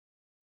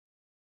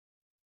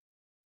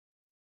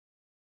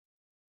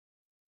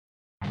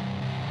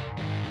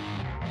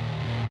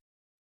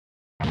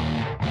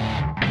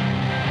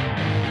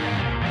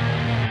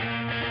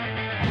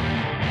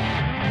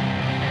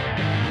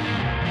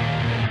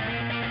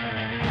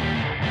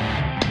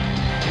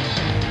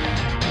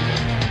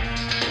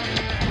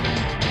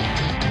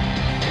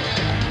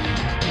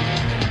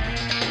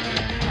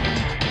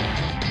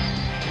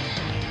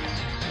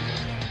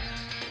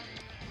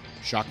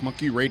Shock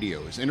Monkey Radio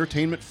is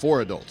entertainment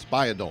for adults,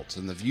 by adults,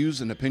 and the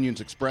views and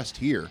opinions expressed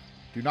here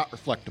do not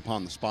reflect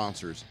upon the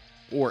sponsors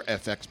or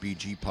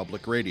FXBG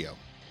Public Radio.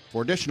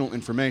 For additional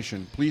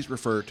information, please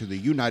refer to the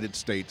United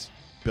States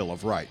Bill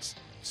of Rights.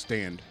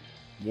 Stand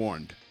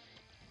warned.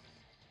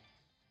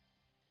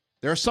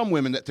 There are some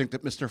women that think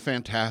that Mr.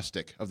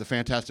 Fantastic of the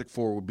Fantastic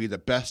Four would be the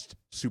best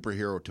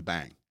superhero to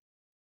bang.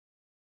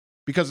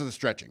 Because of the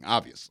stretching,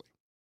 obviously.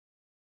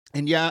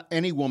 And yeah,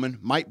 any woman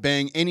might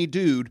bang any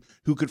dude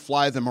who could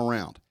fly them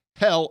around.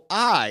 Hell,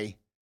 I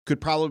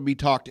could probably be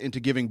talked into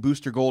giving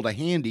Booster Gold a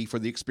handy for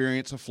the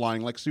experience of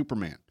flying like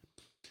Superman.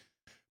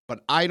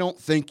 But I don't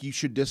think you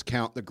should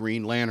discount the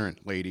Green Lantern,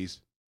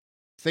 ladies.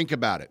 Think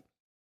about it.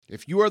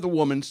 If you are the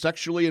woman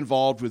sexually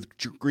involved with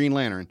Green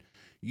Lantern,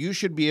 you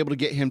should be able to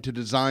get him to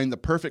design the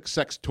perfect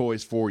sex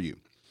toys for you.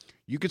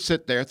 You could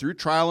sit there through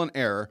trial and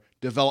error,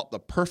 develop the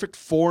perfect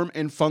form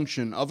and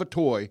function of a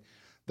toy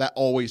that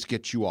always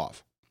gets you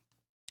off.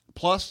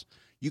 Plus,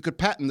 you could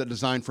patent the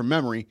design from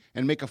memory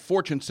and make a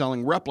fortune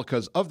selling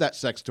replicas of that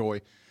sex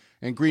toy,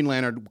 and Green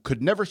Lantern could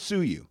never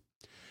sue you.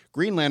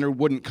 Green Lantern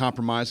wouldn't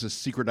compromise his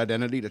secret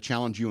identity to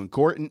challenge you in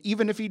court, and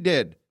even if he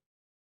did,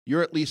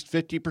 you're at least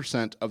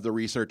 50% of the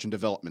research and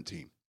development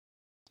team.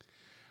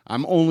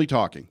 I'm only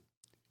talking.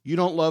 You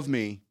don't love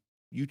me,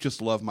 you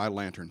just love my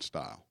lantern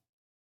style.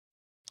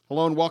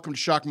 Hello and welcome to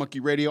Shock Monkey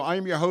Radio. I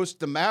am your host,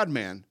 the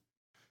Madman.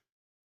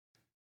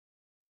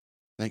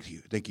 Thank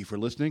you. Thank you for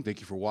listening.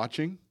 Thank you for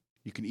watching.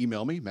 You can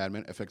email me,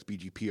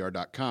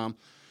 madman@fxbgpr.com.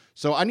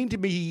 So I need to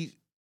be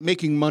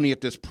making money at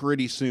this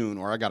pretty soon,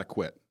 or I got to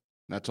quit.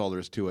 That's all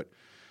there is to it.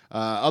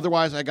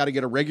 Otherwise, I got to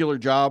get a regular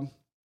job,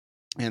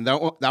 and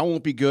that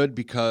won't be good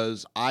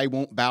because I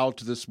won't bow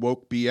to this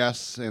woke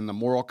BS and the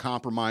moral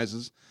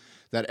compromises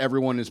that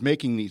everyone is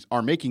making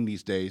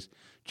these days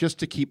just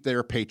to keep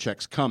their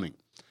paychecks coming.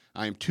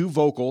 I am too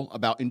vocal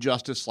about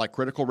injustice like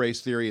critical race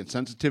theory and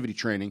sensitivity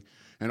training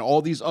and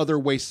all these other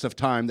wastes of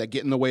time that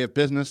get in the way of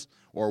business,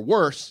 or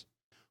worse,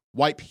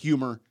 wipe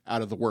humor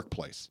out of the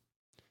workplace.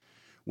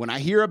 When I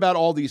hear about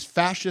all these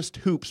fascist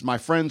hoops my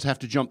friends have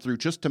to jump through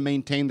just to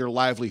maintain their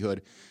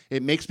livelihood,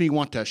 it makes me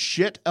want to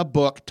shit a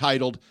book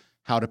titled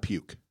How to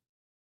Puke.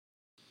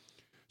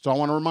 So I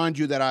want to remind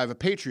you that I have a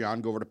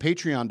Patreon. Go over to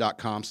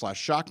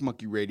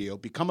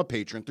patreon.com/shockmonkeyradio. Become a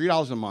patron.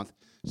 $3 a month.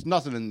 It's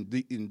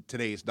nothing in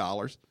today's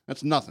dollars.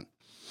 That's nothing.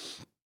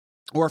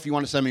 Or if you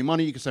want to send me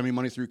money, you can send me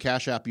money through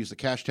Cash App. Use the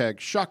hashtag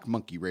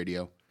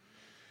ShockMonkeyRadio.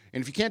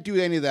 And if you can't do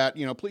any of that,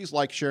 please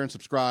like, share, and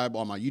subscribe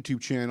on my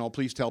YouTube channel.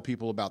 Please tell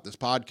people about this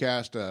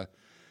podcast.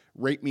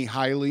 Rate me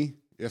highly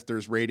if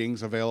there's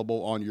ratings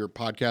available on your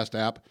podcast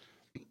app.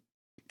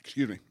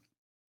 Excuse me.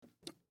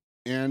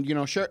 And,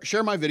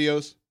 share my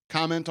videos.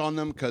 Comment on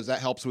them because that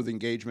helps with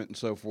engagement and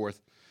so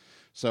forth.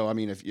 So, I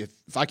mean, if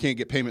I can't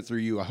get payment through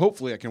you,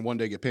 hopefully I can one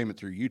day get payment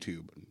through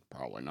YouTube.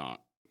 Probably not.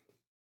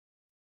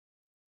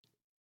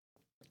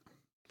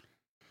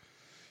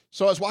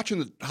 So I was watching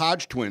the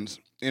Hodge twins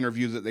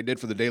interview that they did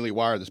for the Daily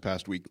Wire this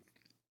past week.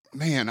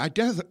 Man,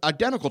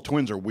 identical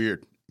twins are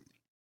weird.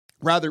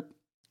 Rather,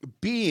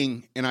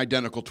 being an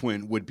identical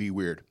twin would be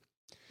weird.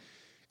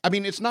 I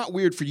mean, it's not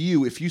weird for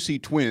you if you see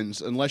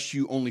twins unless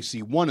you only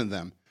see one of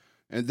them.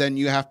 And then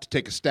you have to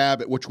take a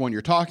stab at which one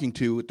you're talking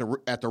to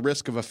at the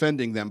risk of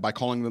offending them by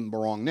calling them the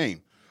wrong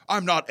name.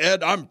 I'm not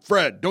Ed, I'm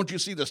Fred. Don't you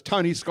see this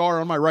tiny scar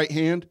on my right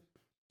hand?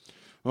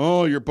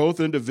 Oh, you're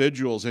both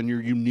individuals and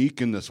you're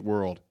unique in this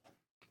world.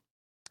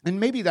 And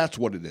maybe that's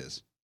what it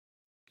is.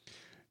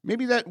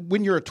 Maybe that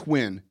when you're a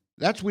twin,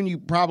 that's when you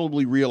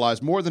probably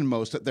realize more than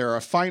most that there are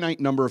a finite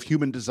number of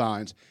human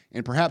designs,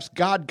 and perhaps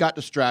God got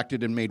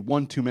distracted and made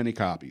one too many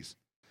copies.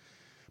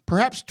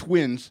 Perhaps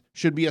twins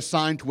should be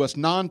assigned to us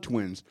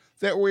non-twins,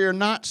 that we are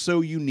not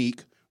so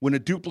unique when a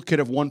duplicate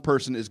of one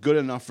person is good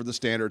enough for the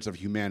standards of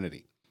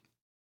humanity.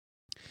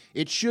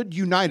 It should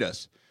unite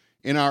us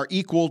in our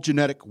equal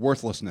genetic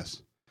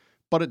worthlessness,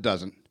 but it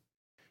doesn't.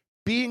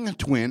 Being a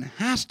twin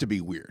has to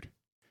be weird.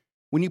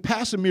 When you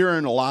pass a mirror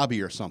in a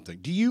lobby or something,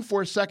 do you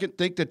for a second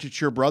think that it's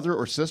your brother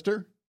or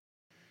sister?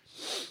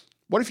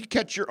 What if you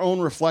catch your own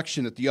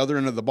reflection at the other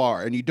end of the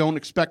bar and you don't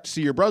expect to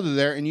see your brother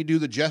there and you do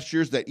the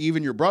gestures that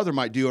even your brother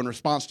might do in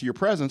response to your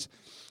presence,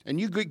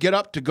 and you get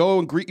up to go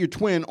and greet your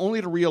twin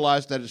only to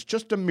realize that it's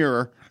just a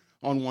mirror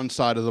on one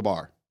side of the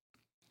bar?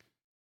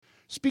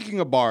 Speaking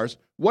of bars,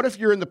 what if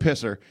you're in the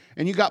pisser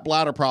and you got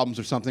bladder problems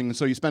or something, and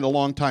so you spend a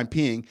long time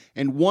peeing,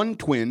 and one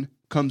twin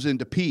comes in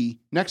to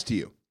pee next to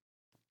you?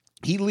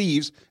 He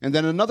leaves, and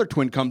then another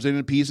twin comes in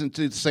and pees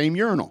into the same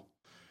urinal.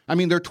 I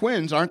mean, they're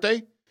twins, aren't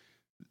they?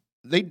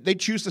 They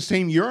choose the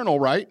same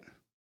urinal, right?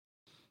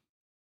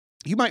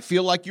 You might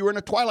feel like you were in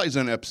a Twilight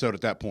Zone episode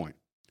at that point.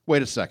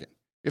 Wait a second.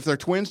 If they're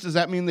twins, does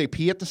that mean they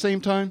pee at the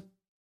same time?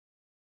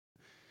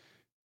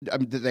 I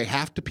mean, do they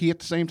have to pee at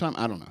the same time?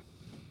 I don't know.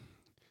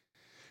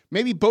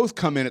 Maybe both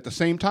come in at the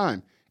same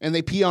time, and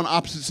they pee on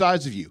opposite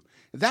sides of you.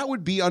 That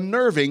would be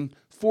unnerving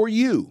for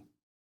you.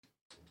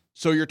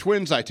 So you're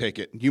twins, I take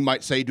it, you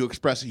might say, to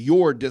express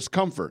your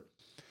discomfort,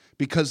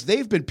 because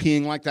they've been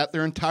peeing like that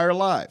their entire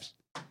lives.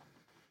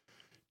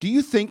 Do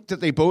you think that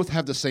they both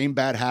have the same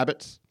bad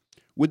habits?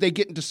 Would they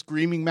get into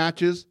screaming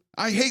matches?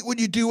 I hate when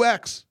you do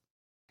X.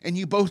 And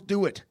you both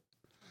do it.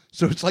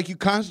 So it's like you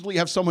constantly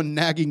have someone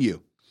nagging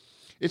you.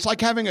 It's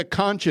like having a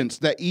conscience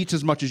that eats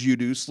as much as you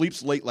do,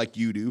 sleeps late like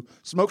you do,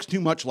 smokes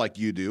too much like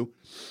you do.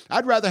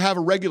 I'd rather have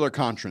a regular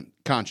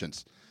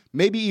conscience.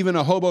 Maybe even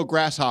a hobo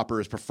grasshopper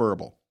is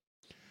preferable.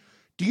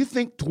 Do you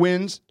think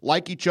twins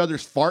like each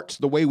other's farts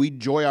the way we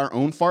enjoy our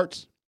own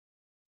farts?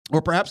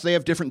 Or perhaps they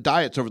have different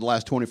diets over the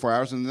last 24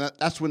 hours, and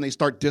that's when they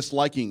start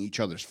disliking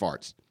each other's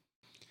farts.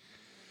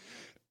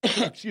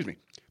 Excuse me.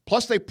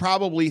 Plus, they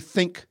probably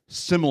think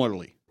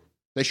similarly.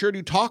 They sure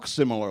do talk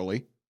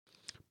similarly.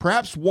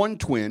 Perhaps one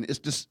twin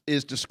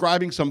is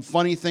describing some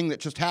funny thing that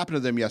just happened to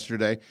them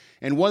yesterday,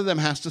 and one of them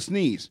has to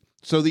sneeze.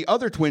 So the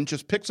other twin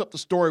just picks up the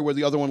story where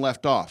the other one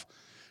left off.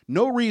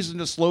 No reason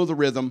to slow the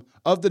rhythm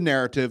of the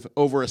narrative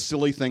over a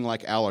silly thing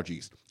like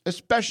allergies,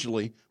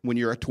 especially when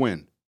you're a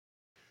twin.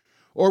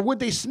 Or would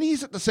they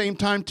sneeze at the same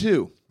time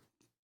too?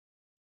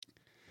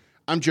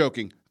 I'm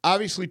joking.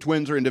 Obviously,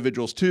 twins are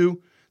individuals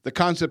too. The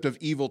concept of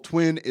evil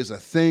twin is a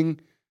thing.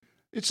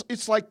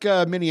 It's like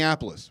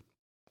Minneapolis.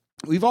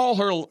 We've all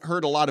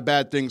heard a lot of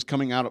bad things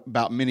coming out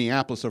about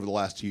Minneapolis over the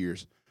last 2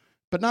 years,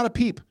 but not a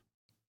peep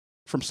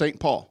from St.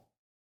 Paul.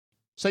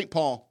 St.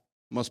 Paul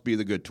must be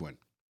the good twin.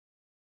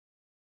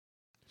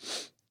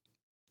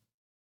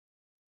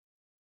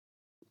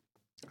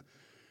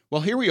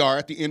 Well, here we are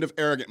at the end of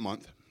Arrogant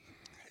Month,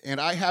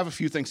 and I have a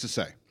few things to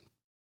say.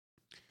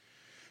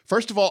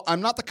 First of all,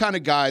 I'm not the kind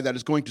of guy that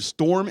is going to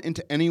storm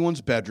into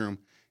anyone's bedroom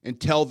and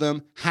tell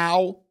them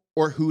how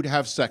or who to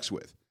have sex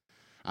with.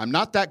 I'm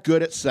not that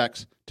good at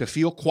sex to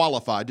feel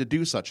qualified to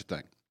do such a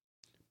thing.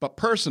 But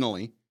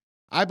personally,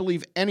 I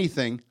believe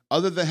anything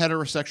other than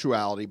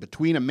heterosexuality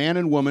between a man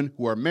and woman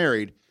who are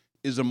married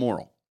is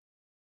immoral.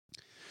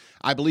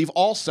 I believe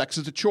all sex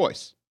is a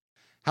choice.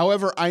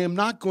 However, I am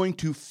not going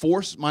to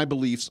force my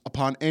beliefs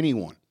upon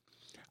anyone.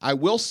 I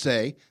will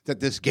say that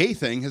this gay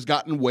thing has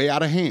gotten way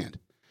out of hand.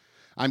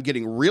 I'm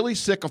getting really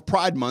sick of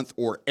Pride Month,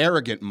 or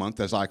Arrogant Month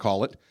as I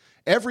call it,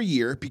 every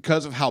year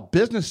because of how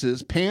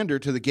businesses pander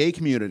to the gay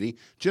community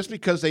just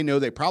because they know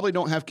they probably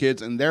don't have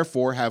kids and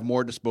therefore have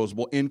more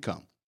disposable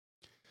income.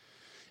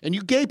 And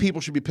you gay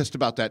people should be pissed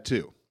about that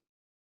too.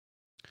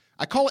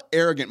 I call it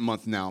Arrogant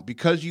Month now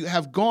because you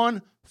have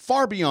gone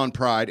far beyond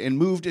pride and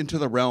moved into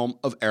the realm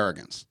of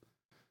arrogance.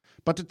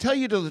 But to tell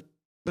you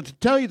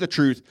the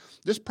truth,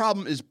 this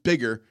problem is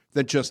bigger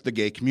than just the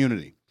gay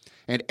community.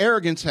 And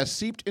arrogance has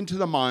seeped into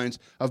the minds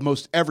of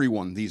most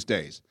everyone these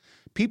days.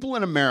 People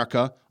in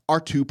America are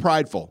too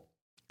prideful,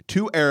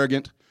 too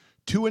arrogant,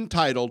 too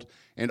entitled,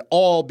 and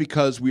all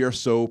because we are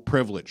so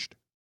privileged.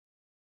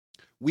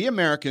 We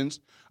Americans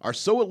are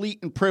so elite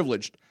and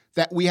privileged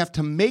that we have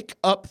to make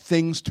up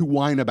things to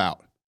whine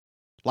about,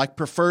 like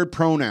preferred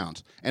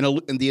pronouns and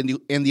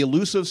the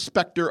elusive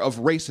specter of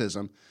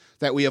racism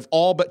that we have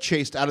all but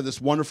chased out of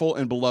this wonderful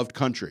and beloved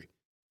country.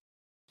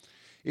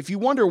 If you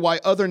wonder why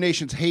other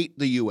nations hate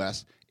the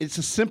U.S., it's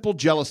a simple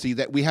jealousy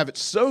that we have it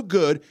so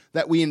good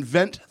that we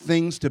invent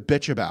things to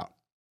bitch about.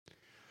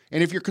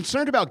 And if you're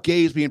concerned about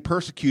gays being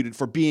persecuted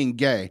for being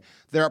gay,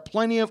 there are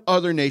plenty of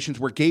other nations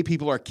where gay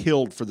people are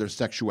killed for their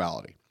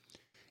sexuality.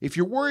 If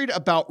you're worried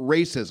about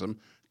racism,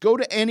 go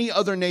to any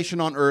other nation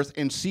on earth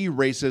and see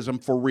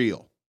racism for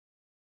real.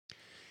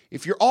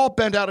 If you're all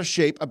bent out of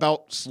shape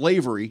about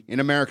slavery in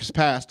America's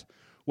past,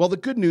 well, the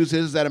good news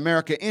is that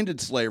America ended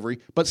slavery,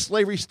 but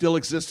slavery still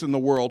exists in the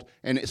world,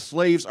 and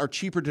slaves are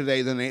cheaper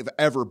today than they've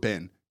ever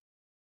been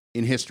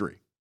in history.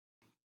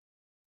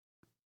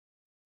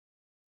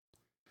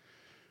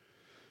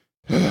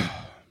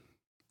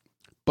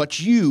 But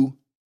you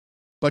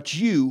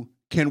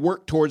can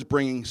work towards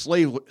bringing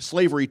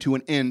slavery to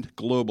an end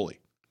globally.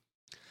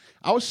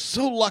 I was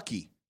so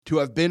lucky to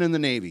have been in the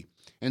Navy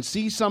and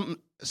see some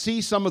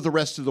of the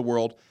rest of the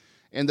world.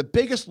 And the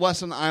biggest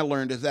lesson I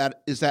learned is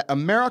that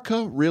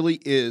America really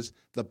is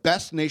the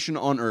best nation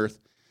on earth.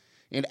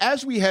 And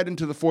as we head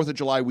into the 4th of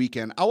July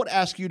weekend, I would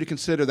ask you to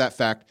consider that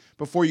fact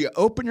before you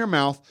open your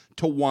mouth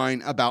to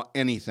whine about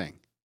anything.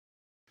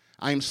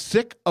 I am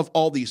sick of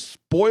all these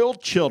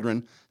spoiled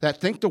children that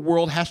think the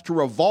world has to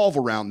revolve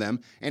around them,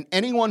 and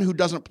anyone who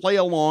doesn't play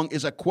along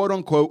is a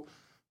quote-unquote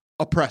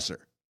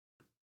oppressor.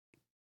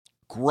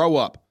 Grow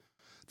up.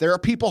 There are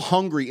people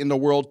hungry in the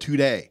world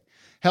today.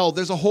 Hell,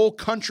 there's a whole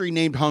country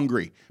named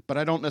Hungary, but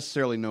I don't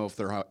necessarily know if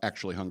they're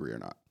actually hungry or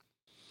not.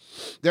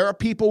 There are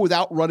people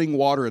without running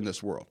water in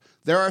this world.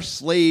 There are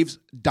slaves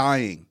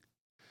dying.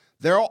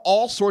 There are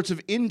all sorts of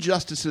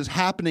injustices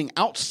happening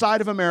outside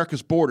of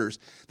America's borders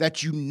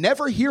that you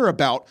never hear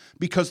about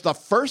because the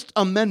First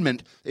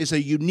Amendment is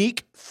a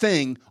unique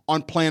thing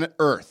on planet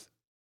Earth.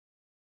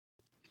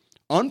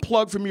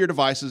 Unplug from your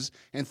devices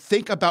and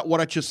think about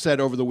what I just said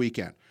over the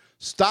weekend.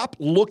 Stop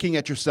looking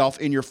at yourself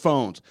in your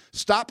phones.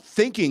 Stop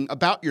thinking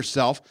about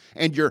yourself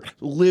and your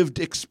lived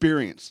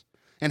experience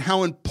and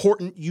how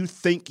important you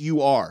think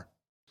you are.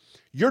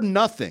 You're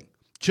nothing,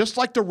 just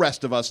like the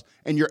rest of us,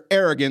 and your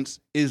arrogance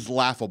is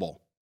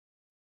laughable.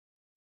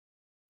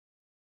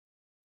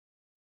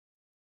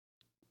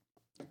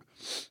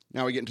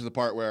 Now we get into the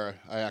part where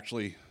I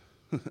actually...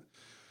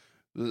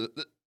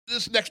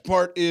 This next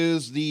part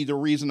is the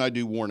reason I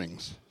do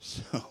warnings.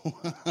 So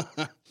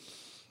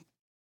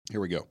here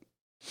we go.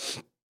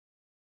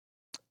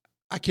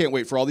 I can't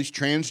wait for all these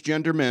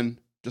transgender men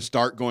to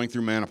start going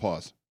through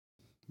menopause.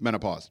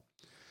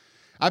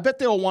 I bet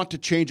they'll want to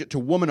change it to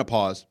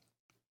womanopause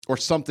or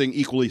something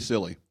equally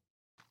silly.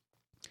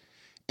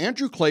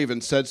 Andrew Klavan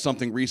said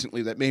something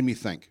recently that made me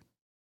think.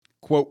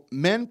 Quote,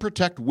 men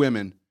protect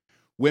women,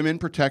 women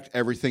protect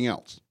everything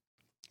else.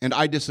 And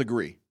I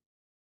disagree.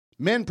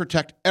 Men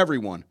protect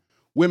everyone.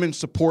 Women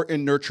support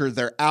and nurture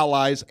their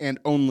allies and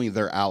only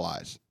their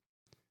allies.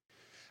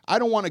 I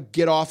don't want to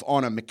get off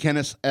on a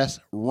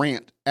McKenna-esque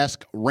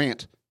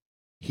rant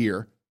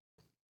here,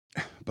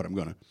 but I'm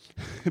going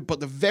to.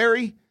 But the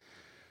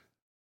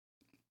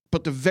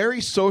very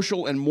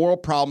social and moral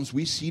problems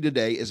we see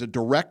today is a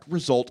direct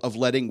result of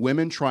letting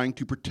women trying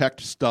to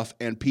protect stuff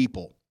and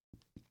people.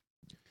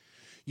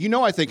 You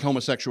know I think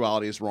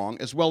homosexuality is wrong,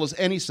 as well as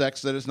any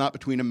sex that is not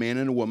between a man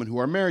and a woman who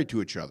are married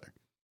to each other.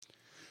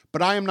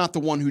 But I am not the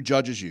one who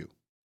judges you.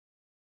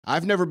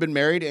 I've never been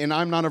married, and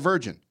I'm not a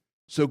virgin,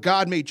 so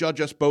God may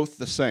judge us both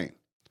the same.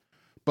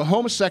 But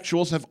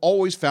homosexuals have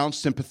always found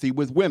sympathy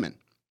with women.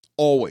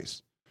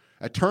 Always.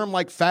 A term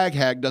like fag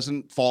hag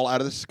doesn't fall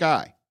out of the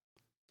sky.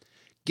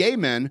 Gay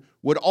men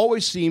would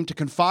always seem to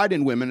confide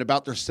in women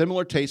about their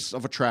similar tastes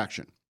of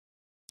attraction.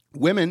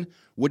 Women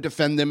would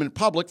defend them in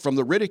public from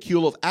the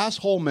ridicule of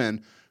asshole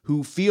men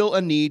who feel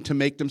a need to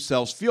make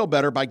themselves feel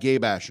better by gay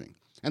bashing.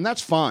 And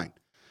that's fine.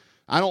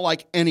 I don't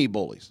like any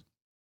bullies.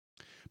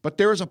 But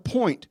there is a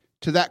point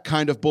to that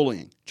kind of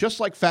bullying, just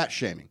like fat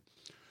shaming.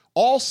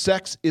 All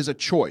sex is a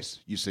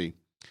choice, you see.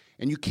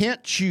 And you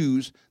can't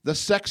choose the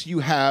sex you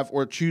have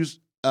or choose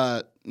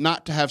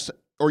not to have,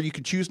 or you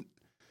could choose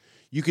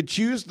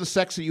the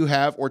sex that you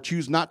have or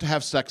choose not to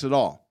have sex at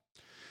all.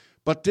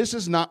 But this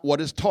is not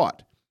what is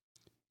taught.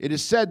 It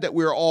is said that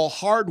we are all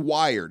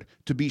hardwired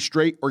to be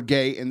straight or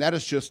gay, and that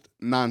is just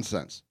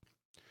nonsense.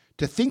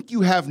 To think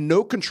you have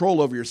no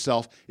control over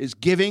yourself is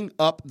giving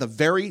up the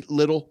very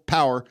little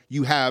power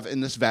you have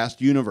in this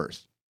vast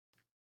universe.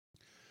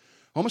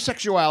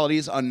 Homosexuality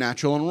is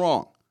unnatural and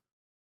wrong.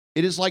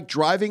 It is like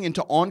driving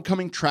into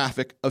oncoming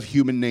traffic of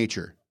human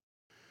nature.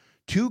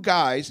 Two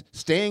guys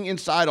staying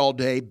inside all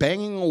day,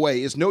 banging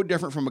away, is no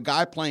different from a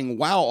guy playing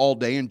WoW all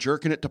day and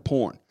jerking it to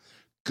porn.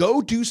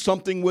 Go do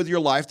something with your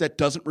life that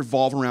doesn't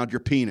revolve around your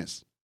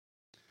penis.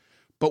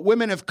 But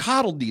women have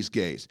coddled these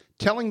gays,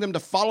 telling them to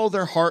follow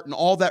their heart and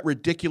all that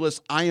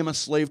ridiculous I am a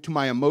slave to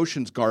my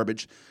emotions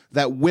garbage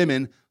that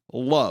women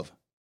love.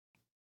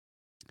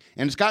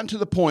 And it's gotten to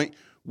the point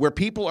where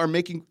people are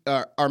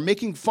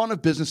making fun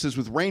of businesses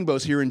with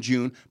rainbows here in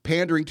June,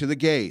 pandering to the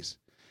gays.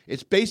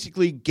 It's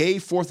basically gay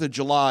 4th of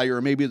July,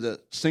 or maybe the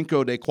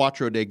Cinco de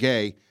Cuatro de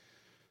Gay,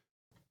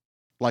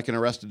 like in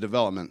Arrested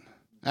Development.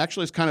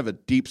 Actually, it's kind of a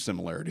deep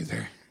similarity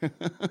there.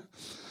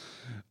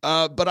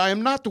 But I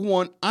am not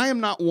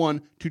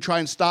one to try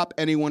and stop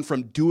anyone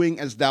from doing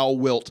as thou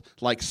wilt,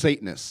 like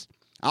Satanists.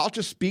 I'll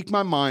just speak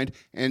my mind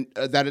and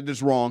that it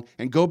is wrong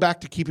and go back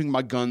to keeping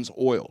my guns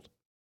oiled.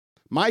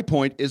 My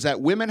point is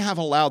that women have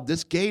allowed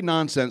this gay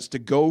nonsense to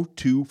go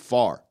too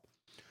far,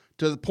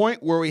 to the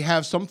point where we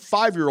have some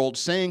 5-year-old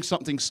saying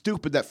something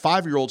stupid that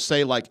 5-year-olds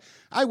say, like,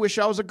 I wish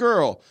I was a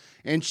girl,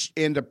 and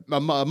a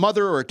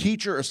mother or a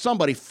teacher or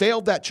somebody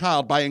failed that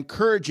child by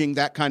encouraging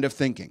that kind of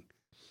thinking.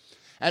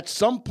 At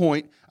some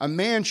point, a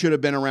man should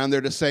have been around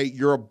there to say,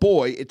 you're a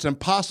boy, it's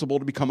impossible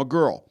to become a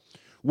girl,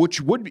 which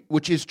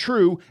is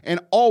true and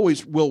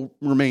always will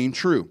remain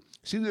true.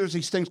 See, there's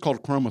these things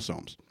called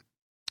chromosomes.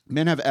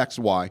 Men have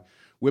XY,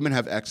 women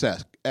have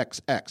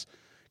XX.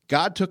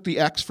 God took the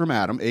X from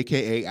Adam,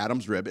 a.k.a.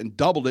 Adam's rib, and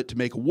doubled it to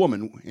make a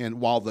woman, and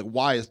while the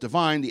Y is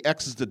divine, the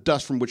X is the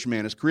dust from which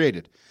man is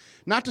created.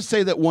 Not to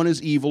say that one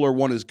is evil or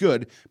one is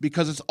good,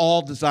 because it's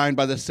all designed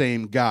by the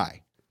same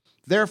guy.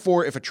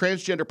 Therefore, if a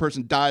transgender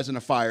person dies in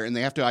a fire and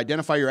they have to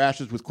identify your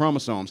ashes with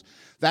chromosomes,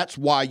 that's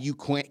why you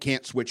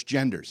can't switch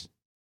genders.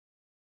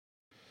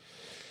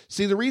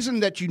 See, the reason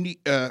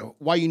that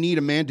why you need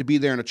a man to be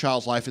there in a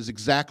child's life is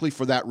exactly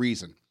for that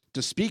reason,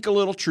 to speak a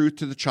little truth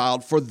to the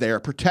child for their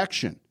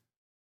protection.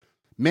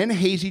 Men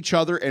haze each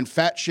other and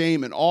fat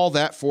shame and all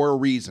that for a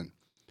reason.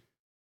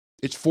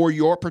 It's for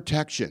your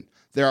protection.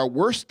 There are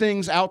worse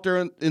things out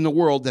there in the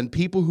world than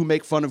people who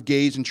make fun of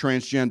gays and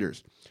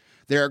transgenders.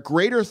 There are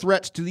greater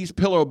threats to these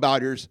pillow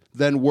biters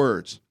than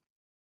words.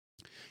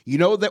 You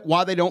know that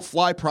why they don't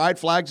fly pride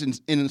flags in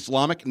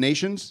Islamic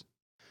nations?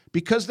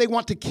 Because they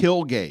want to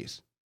kill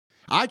gays.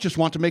 I just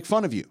want to make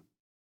fun of you.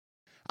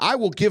 I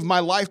will give my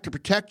life to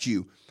protect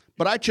you,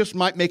 but I just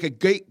might make a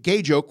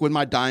gay joke with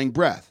my dying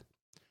breath.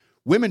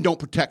 Women don't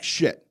protect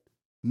shit.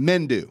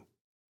 Men do.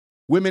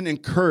 Women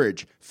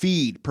encourage,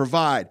 feed,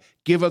 provide,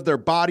 give of their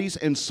bodies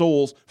and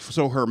souls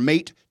so her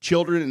mate,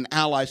 children, and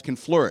allies can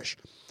flourish,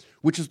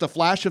 which is the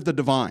flash of the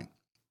divine.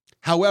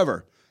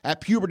 However,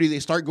 at puberty, they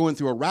start going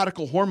through a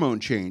radical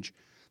hormone change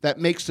that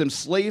makes them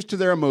slaves to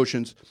their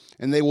emotions,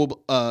 and it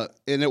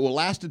will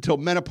last until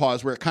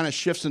menopause, where it kind of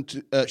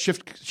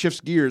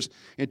shifts gears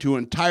into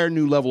an entire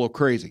new level of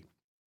crazy.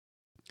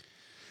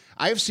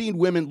 I have seen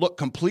women look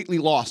completely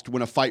lost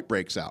when a fight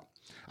breaks out.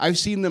 I've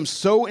seen them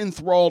so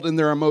enthralled in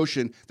their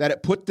emotion that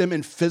it put them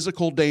in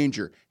physical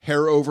danger,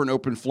 hair over an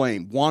open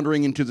flame,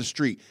 wandering into the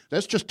street.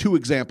 That's just 2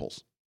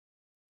 examples.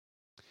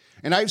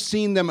 And I've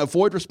seen them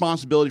avoid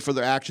responsibility for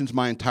their actions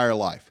my entire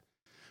life.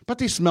 But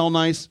they smell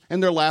nice,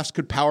 and their laughs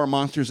could power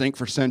Monsters, Inc.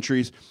 for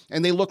centuries,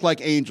 and they look like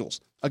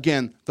angels.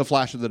 Again, the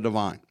flash of the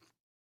divine.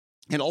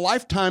 And a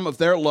lifetime of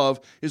their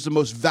love is the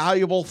most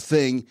valuable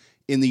thing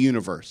in the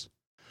universe.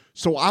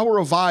 So I'll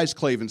revise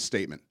Klavan's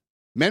statement.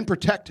 Men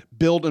protect,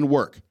 build, and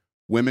work.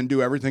 Women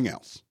do everything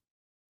else.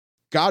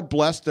 God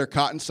bless their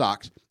cotton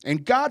socks,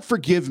 and God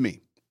forgive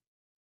me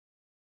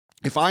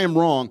if I am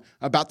wrong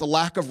about the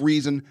lack of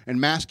reason and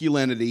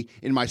masculinity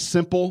in my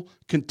simple,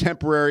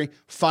 contemporary,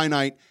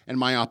 finite, and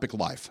myopic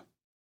life.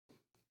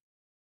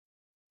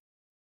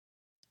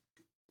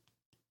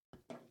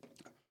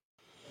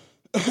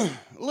 a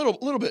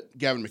little bit,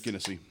 Gavin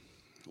McInnesy.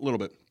 A little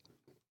bit.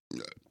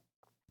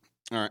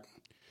 All right.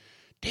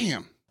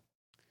 Damn.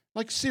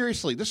 Like,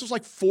 seriously, this was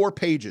like 4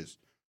 pages.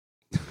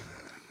 I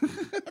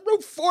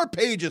wrote 4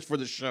 pages for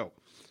the show.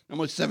 I'm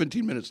only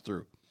 17 minutes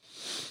through.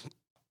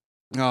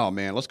 Oh,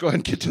 man. Let's go ahead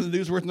and get to the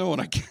news worth knowing,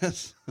 I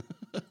guess.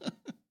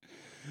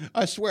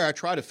 I swear I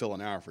try to fill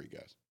an hour for you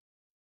guys.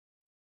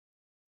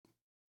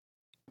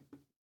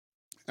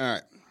 All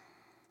right.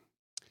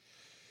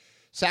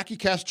 Psaki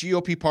casts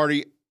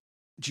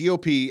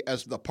GOP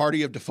as the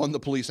party of defund the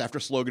police after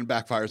slogan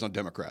backfires on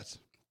Democrats.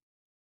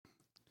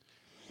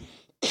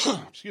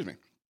 Excuse me.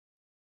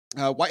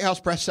 White House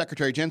Press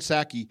Secretary Jen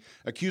Psaki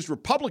accused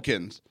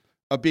Republicans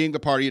of being the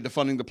party of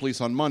defunding the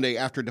police on Monday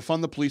after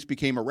defund the police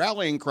became a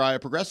rallying cry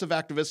of progressive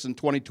activists in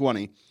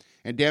 2020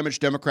 and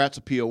damaged Democrats'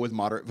 appeal with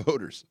moderate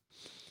voters.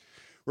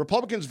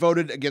 Republicans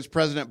voted against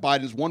President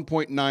Biden's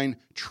 $1.9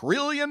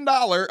 trillion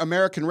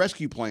American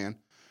Rescue Plan,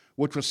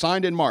 which was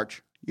signed in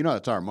March. You know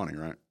that's our money,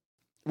 right?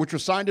 Which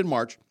was signed in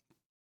March,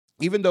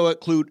 even though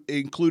it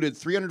included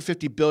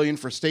 $350 billion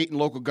for state and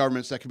local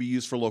governments that can be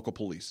used for local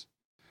police.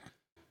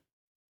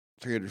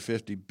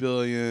 $350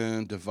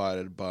 billion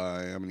divided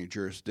by how many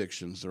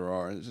jurisdictions there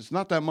are. It's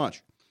not that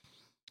much.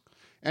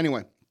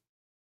 Anyway,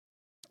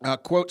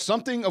 quote,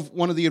 something of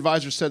one of the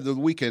advisors said this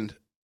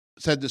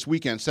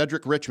weekend,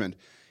 Cedric Richmond.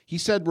 He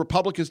said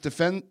Republicans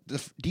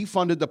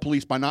defunded the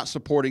police by not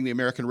supporting the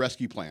American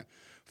Rescue Plan.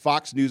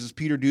 Fox News'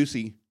 Peter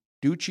Doocy,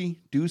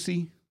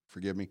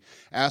 forgive me,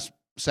 asked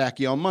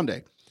Psaki on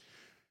Monday,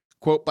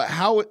 quote, but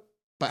how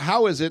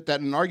is it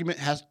that an argument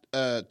has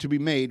to be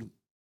made?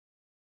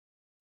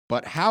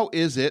 But how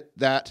is it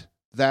that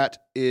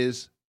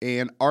is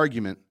an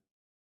argument?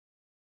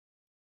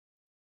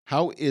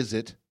 How is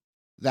it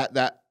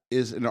that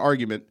is an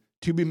argument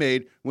to be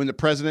made when the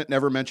president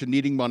never mentioned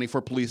needing money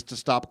for police to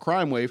stop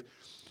crime wave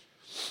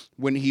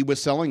when he was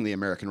selling the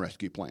American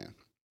Rescue Plan?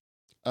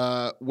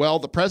 Well,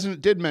 the president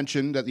did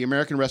mention that the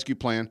American Rescue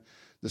Plan,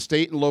 the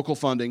state and local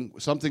funding,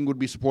 something that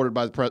was supported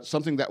by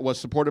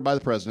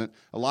the president.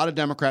 A lot of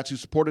Democrats who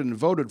supported and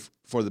voted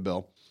for the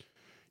bill.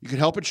 You could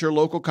help ensure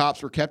local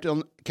cops were kept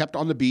on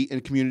the beat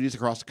in communities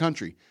across the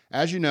country.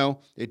 As you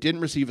know, it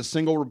didn't receive a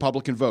single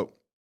Republican vote.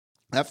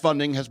 That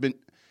funding has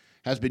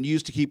been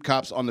used to keep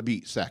cops on the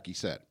beat, Psaki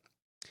said.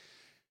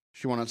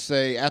 She wanted to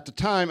say, at the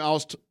time,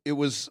 it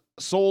was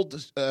sold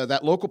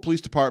that local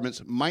police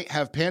departments might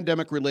have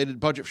pandemic-related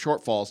budget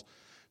shortfalls.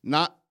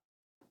 Not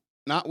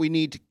we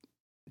need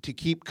to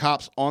keep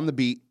cops on the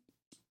beat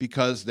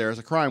because there's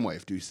a crime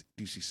wave,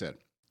 Ducey said.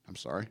 I'm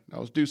sorry, that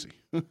was Ducey.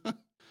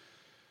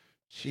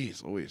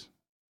 Jeez Louise.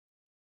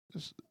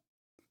 This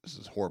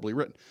is horribly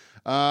written.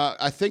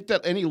 I think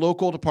that any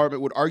local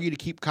department would argue to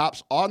keep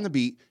cops on the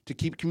beat to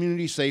keep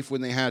communities safe when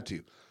they had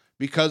to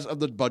because of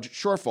the budget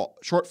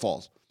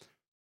shortfalls.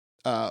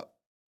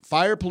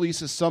 Fire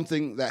police is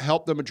something that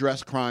helped them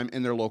address crime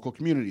in their local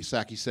community,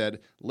 Psaki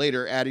said,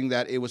 later adding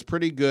that it was a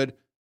pretty good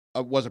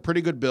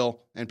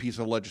bill and piece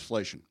of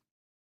legislation.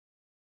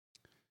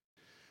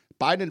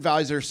 Biden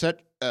advisor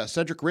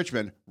Cedric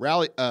Richmond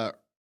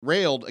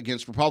railed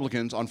against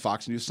Republicans on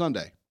Fox News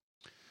Sunday.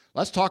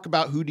 Let's talk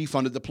about who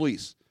defunded the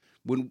police.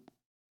 When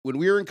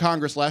we were in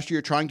Congress last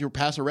year trying to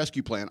pass a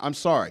rescue plan, I'm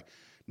sorry,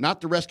 not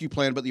the rescue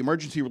plan, but the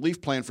emergency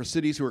relief plan for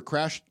cities who are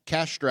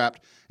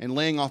cash-strapped and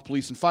laying off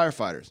police and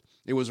firefighters.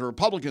 It was the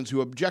Republicans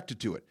who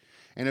objected to it.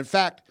 And in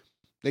fact,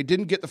 they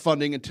didn't get the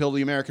funding until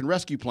the American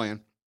Rescue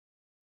Plan,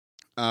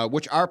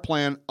 which our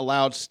plan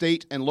allowed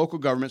state and local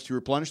governments to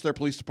replenish their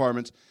police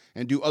departments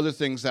and do other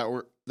things that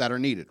are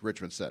needed,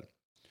 Richmond said.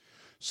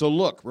 So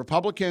look,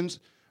 Republicans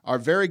are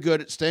very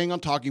good at staying on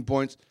talking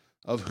points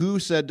of who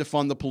said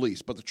defund the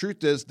police. But the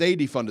truth is they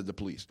defunded the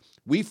police.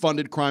 We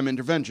funded crime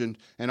intervention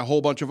and a whole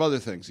bunch of other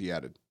things, he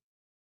added.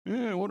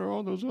 Yeah, what are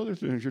all those other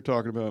things you're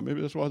talking about? Maybe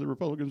that's why the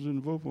Republicans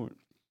didn't vote for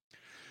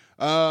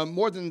it.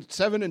 More than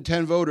 7 in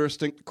 10 voters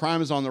think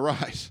crime is on the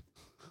rise.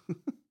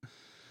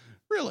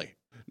 Really?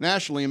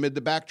 Nationally, amid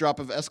the backdrop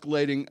of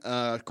escalating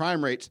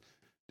crime rates,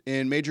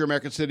 in major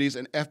American cities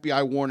and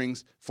FBI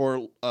warnings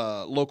for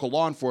local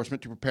law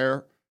enforcement to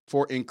prepare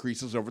for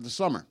increases over the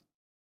summer.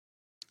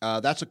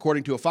 That's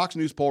according to a Fox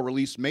News poll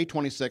released May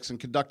 26th and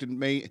conducted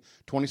May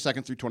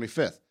 22nd through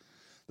 25th.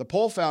 The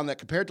poll found that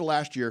compared to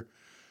last year,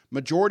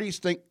 majorities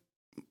think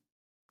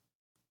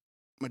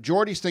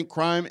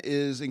crime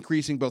is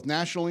increasing both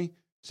nationally,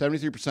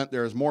 73%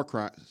 there is more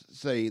crime,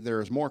 say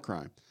there is more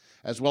crime,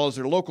 as well as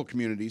their local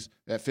communities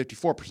at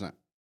 54%.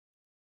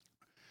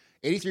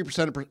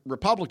 83% of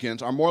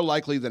Republicans are more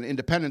likely than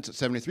independents at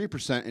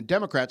 73% and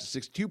Democrats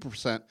at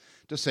 62%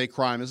 to say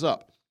crime is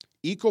up.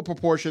 Equal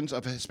proportions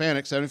of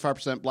Hispanics,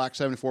 75%, black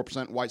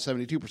 74%, white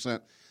 72%,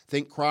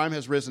 think crime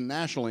has risen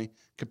nationally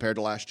compared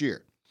to last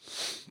year.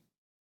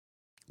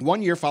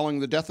 1 year following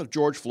the death of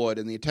George Floyd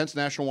and the intense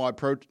nationwide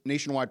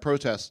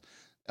protests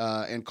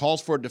and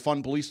calls for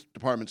defund police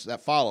departments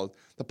that followed,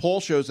 the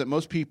poll shows that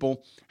most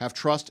people have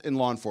trust in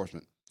law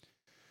enforcement.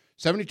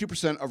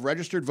 72% of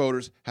registered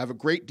voters have a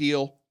great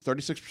deal,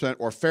 36%,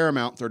 or fair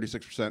amount,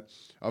 36%,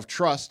 of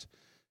trust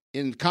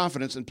in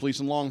confidence in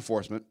police and law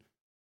enforcement.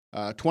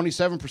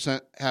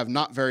 27% have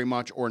not very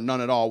much or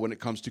none at all when it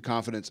comes to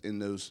confidence in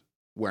those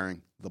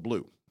wearing the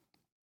blue.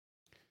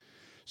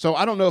 So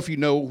I don't know if you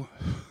know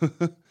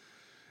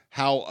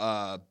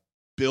how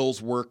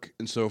bills work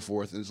and so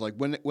forth. It's like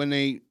when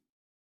they,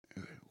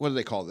 what do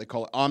they call it? They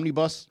call it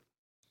omnibus.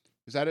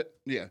 Is that it?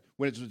 Yeah.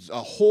 When it's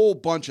a whole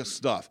bunch of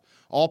stuff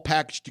all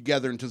packaged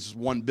together into this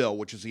one bill,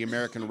 which is the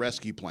American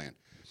Rescue Plan.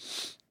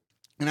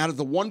 And out of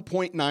the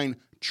 $1.9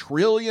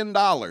 trillion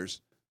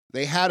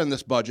they had in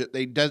this budget,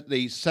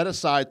 they set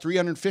aside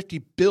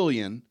 $350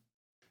 billion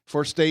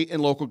for state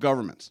and local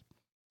governments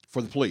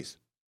for the police.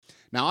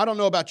 Now, I don't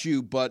know about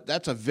you, but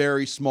that's a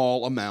very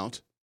small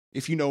amount,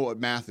 if you know what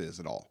math is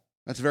at all.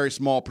 That's a very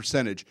small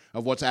percentage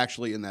of what's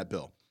actually in that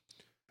bill.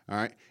 All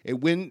right?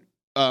 And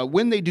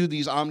when they do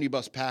these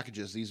omnibus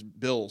packages, these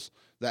bills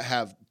that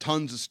have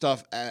tons of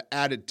stuff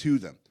added to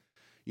them,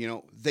 you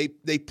know,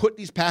 they put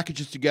these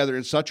packages together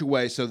in such a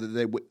way so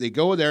that they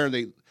go there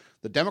and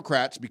the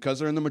Democrats, because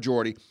they're in the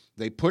majority,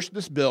 they push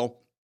this bill,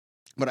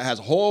 but it has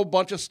a whole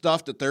bunch of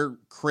stuff that their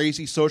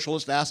crazy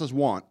socialist asses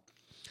want.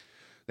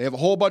 They have a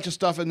whole bunch of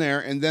stuff in there,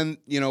 and then,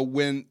 you know,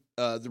 when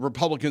the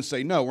Republicans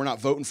say, no, we're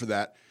not voting for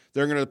that,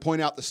 they're going to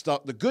point out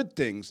the good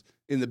things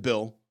in the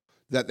bill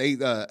that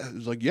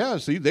it's like, yeah,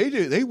 see,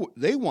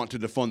 they want to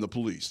defund the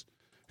police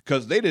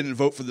because they didn't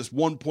vote for this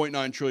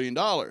 $1.9 trillion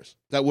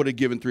that would have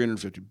given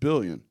 $350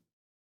 billion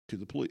to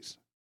the police.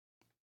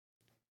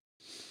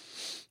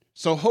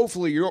 So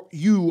hopefully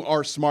you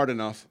are smart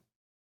enough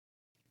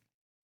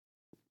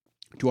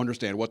to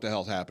understand what the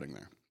hell's happening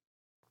there.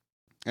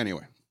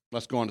 Anyway,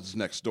 let's go on to this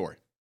next story.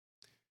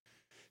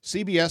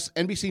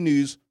 NBC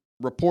News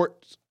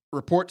reports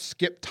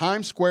skip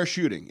Times Square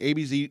shooting.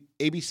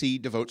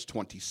 ABC devotes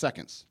 20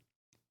 seconds.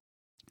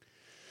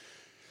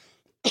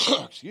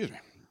 Excuse me.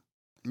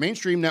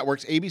 Mainstream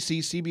networks ABC,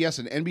 CBS,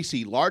 and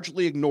NBC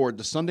largely ignored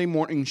the Sunday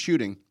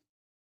shooting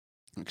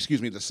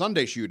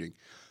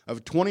of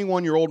a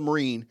 21-year-old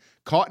Marine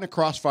caught in a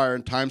crossfire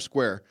in Times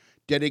Square,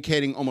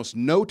 dedicating almost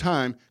no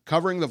time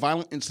covering the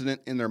violent incident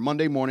in their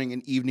Monday morning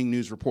and evening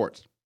news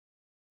reports.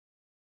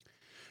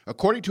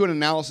 According to an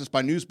analysis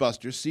by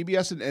Newsbusters,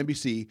 CBS and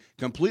NBC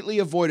completely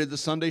avoided the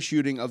Sunday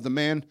shooting of the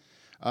man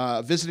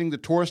visiting the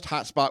tourist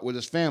hotspot with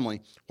his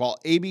family, while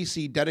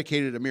ABC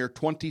dedicated a mere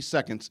 20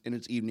 seconds in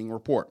its evening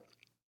report.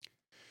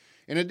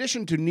 In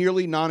addition to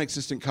nearly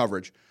non-existent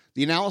coverage,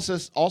 the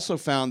analysis also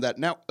found that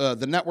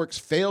the networks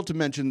failed to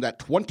mention that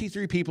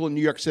 23 people in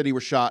New York City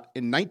were shot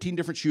in 19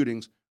 different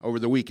shootings over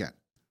the weekend.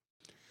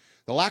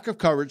 The lack of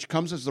coverage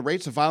comes as the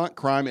rates of violent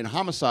crime and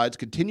homicides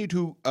continue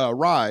to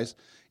rise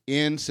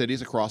in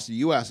cities across the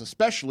U.S.,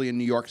 especially in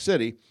New York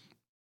City,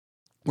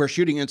 where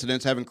shooting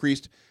incidents have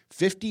increased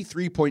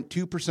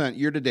 53.2%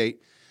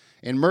 year-to-date,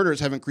 and murders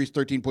have increased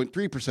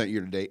 13.3%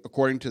 year-to-date,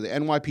 according to the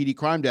NYPD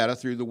crime data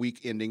through the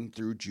week ending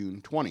through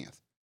June 20th.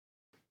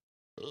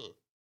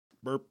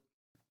 Burp.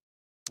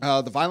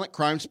 The violent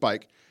crime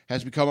spike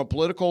has become a hot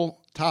political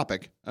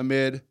topic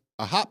amid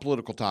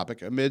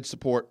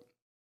support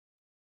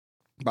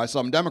by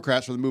some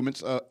Democrats for the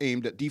movements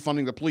aimed at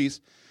defunding the police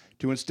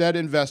to instead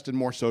invest in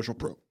more social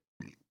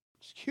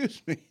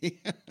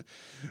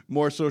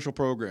more social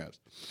programs.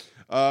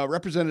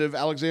 Representative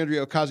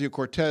Alexandria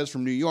Ocasio-Cortez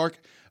from New York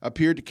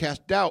appeared to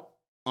cast doubt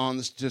on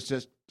the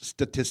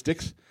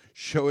statistics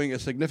showing a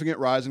significant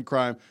rise in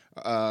crime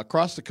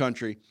across the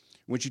country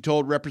when she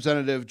told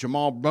Representative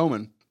Jamal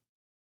Bowman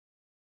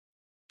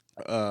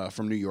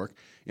from New York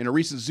in a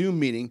recent Zoom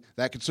meeting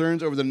that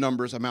concerns over the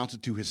numbers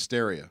amounted to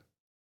hysteria.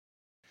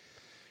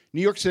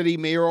 New York City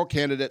mayoral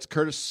candidates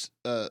Curtis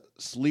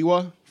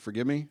Sliwa,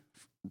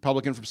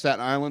 Republican from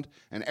Staten Island,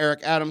 and Eric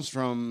Adams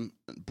from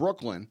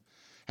Brooklyn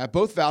have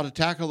both vowed to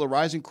tackle the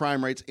rising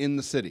crime rates in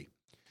the city.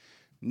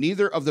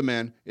 Neither of the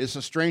men is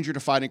a stranger to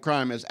fighting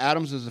crime, as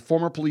Adams is a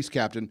former police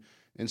captain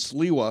and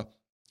Sliwa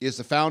is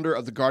the founder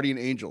of the Guardian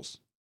Angels.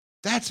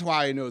 That's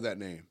why I know that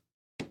name.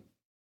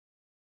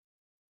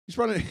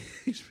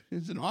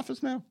 He's in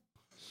office now?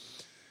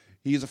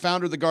 He's a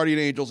founder of the Guardian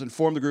Angels and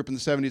formed the group in the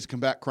 70s to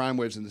combat crime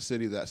waves in the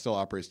city that still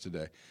operates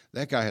today.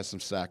 That guy has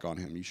some sack on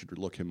him. You should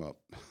look him up.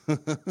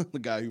 The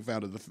guy who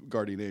founded the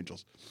Guardian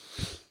Angels.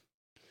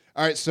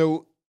 All right,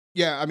 so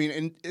yeah, I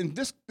mean, and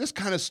this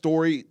kind of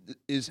story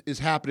is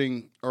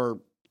happening or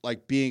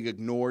like being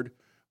ignored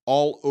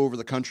all over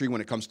the country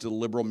when it comes to the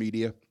liberal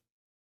media.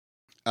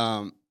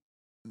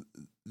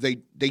 They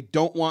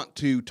don't want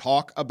to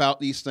talk about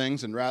these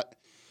things, and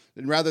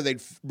rather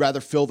they'd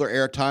rather fill their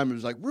airtime. It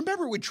was like,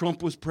 remember when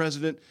Trump was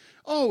president?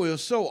 Oh, it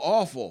was so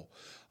awful.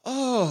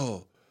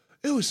 Oh,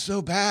 it was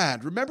so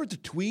bad. Remember the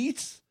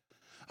tweets?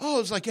 Oh,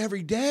 it was like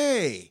every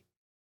day.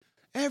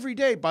 Every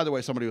day. By the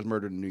way, somebody was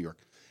murdered in New York.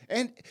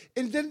 And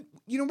then,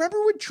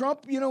 remember when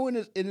Trump,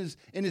 in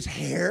his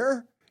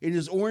hair, in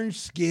his orange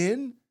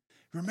skin?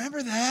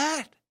 Remember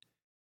that?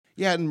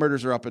 Yeah, and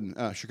murders are up in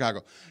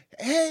Chicago.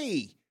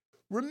 Hey,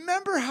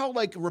 remember how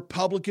like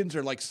Republicans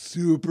are like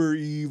super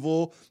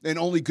evil and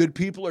only good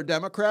people are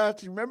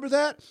Democrats? You remember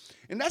that?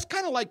 And that's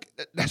kind of like,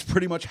 that's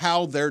pretty much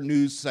how their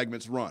news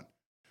segments run.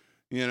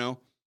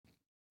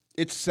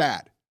 It's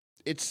sad.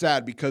 It's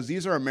sad because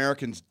these are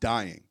Americans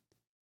dying.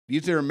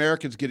 These are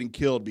Americans getting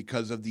killed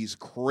because of these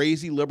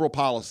crazy liberal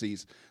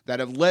policies that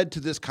have led to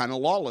this kind of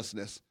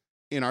lawlessness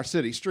in our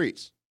city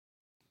streets.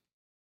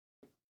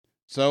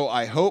 So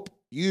I hope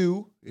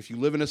if you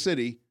live in a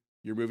city,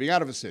 you're moving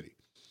out of a city.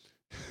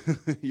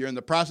 You're in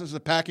the process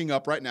of packing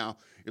up right now.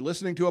 You're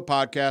listening to a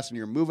podcast and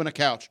you're moving a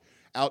couch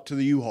out to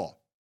the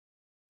U-Haul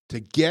to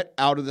get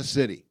out of the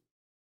city.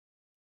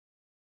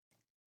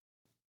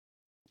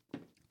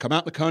 Come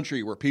out in the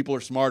country where people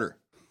are smarter.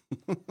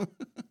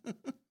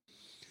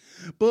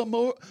 But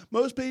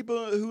most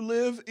people who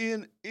live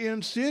in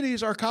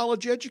cities are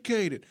college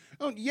educated.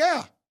 Oh,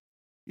 yeah.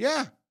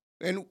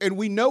 And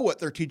we know what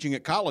they're teaching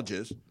at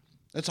colleges.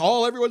 That's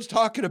all everyone's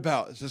talking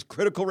about. It's this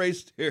critical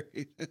race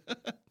theory.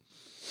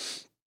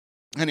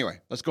 Anyway,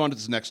 let's go on to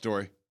this next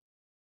story.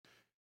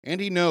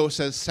 Andy No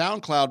says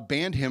SoundCloud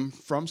banned him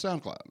from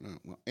SoundCloud.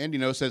 Well, Andy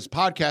No says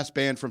podcast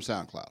banned from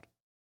SoundCloud.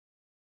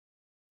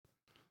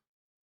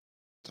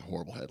 It's a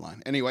horrible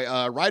headline. Anyway,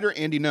 writer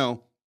Andy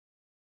No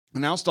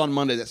announced on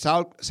Monday that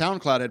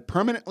SoundCloud had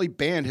permanently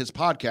banned his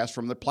podcast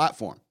from the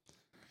platform.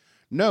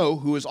 No,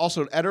 who is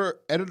also an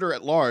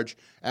editor-at-large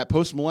at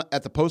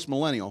the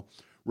Post-Millennial,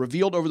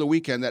 revealed over the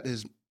weekend that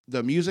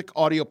the music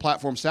audio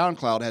platform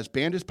SoundCloud has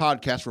banned his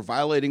podcast for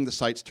violating the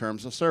site's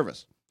terms of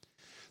service.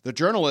 The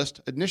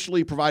journalist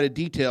initially provided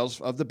details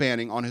of the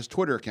banning on his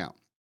Twitter account.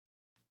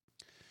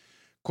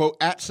 Quote,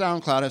 at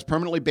SoundCloud has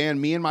permanently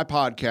banned me and my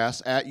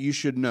podcast at You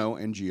Should Know,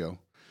 NGO.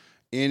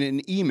 In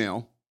an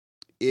email,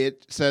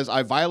 it says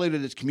I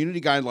violated its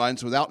community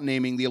guidelines without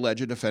naming the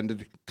alleged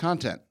offending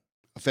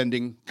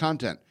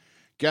content.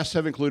 Guests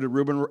have included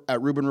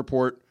Ruben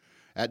Report,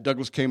 at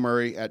Douglas K.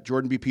 Murray, at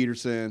Jordan B.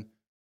 Peterson,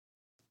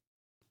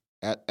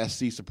 at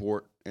SC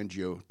Support,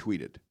 NGO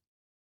tweeted.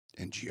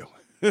 NGO.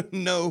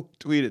 No,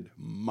 tweeted.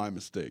 My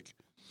mistake.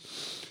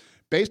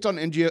 Based on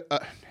NGO,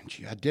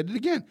 I did it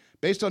again.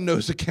 Based on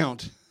No's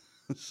account,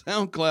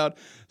 SoundCloud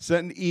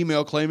sent an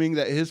email claiming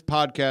that his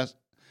podcast,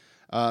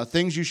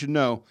 Things You Should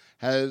Know,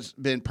 has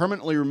been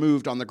permanently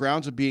removed on the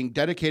grounds of being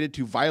dedicated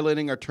to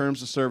violating our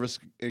terms of service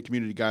and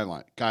community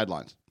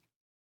guidelines.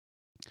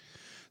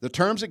 The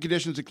terms and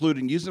conditions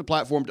including using the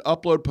platform to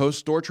upload, post,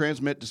 store,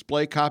 transmit,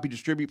 display, copy,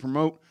 distribute,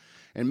 promote,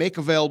 and make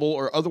available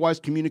or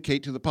otherwise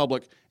communicate to the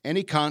public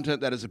any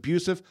content that is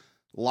abusive,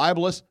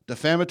 libelous,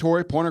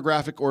 defamatory,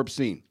 pornographic, or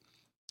obscene.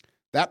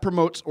 That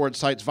promotes or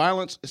incites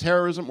violence,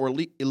 terrorism, or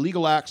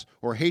illegal acts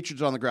or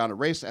hatreds on the ground of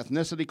race,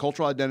 ethnicity,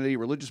 cultural identity,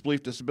 religious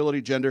belief,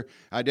 disability, gender,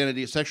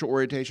 identity, sexual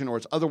orientation, or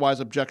it's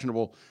otherwise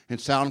objectionable in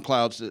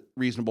SoundCloud's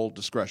reasonable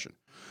discretion.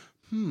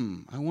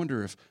 I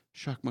wonder if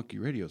Shock Monkey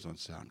Radio is on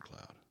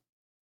SoundCloud.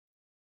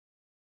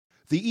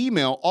 The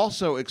email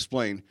also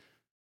explained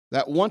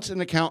that once an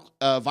account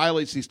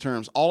violates these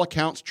terms, all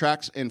accounts,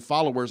 tracks, and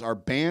followers are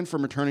banned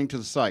from returning to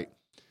the site.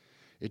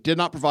 It did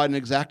not provide an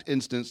exact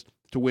instance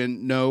to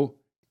when No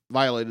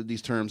violated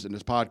these terms in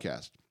his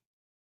podcast.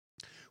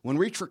 When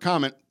reached for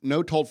comment,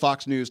 No told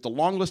Fox News, the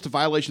long list of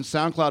violations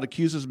SoundCloud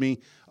accuses me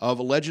of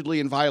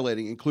allegedly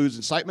violating includes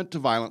incitement to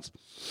violence.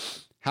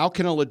 How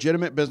can a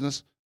legitimate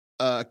business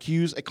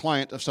accuse a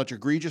client of such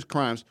egregious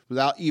crimes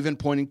without even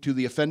pointing to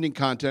the offending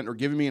content or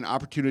giving me an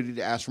opportunity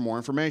to ask for more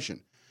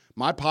information?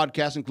 My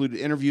podcast included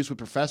interviews with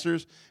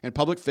professors and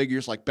public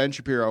figures like Ben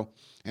Shapiro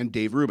and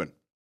Dave Rubin.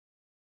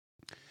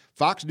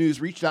 Fox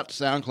News reached out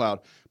to SoundCloud,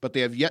 but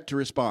they have yet to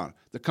respond.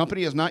 The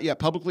company has not yet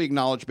publicly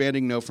acknowledged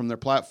banning No from their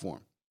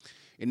platform.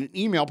 In an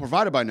email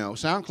provided by No,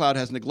 SoundCloud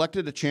has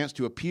neglected a chance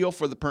to appeal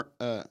for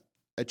the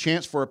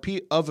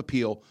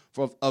appeal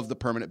of the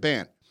permanent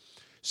ban,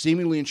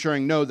 seemingly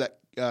ensuring No that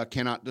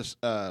cannot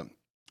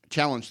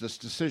challenge this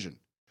decision.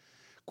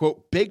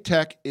 Quote, big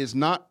tech is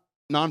not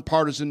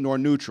nonpartisan nor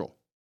neutral,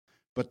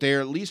 but they are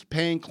at least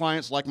paying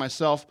clients like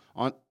myself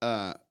on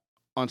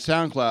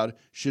SoundCloud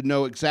should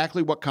know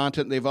exactly what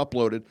content they've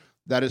uploaded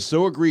that is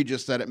so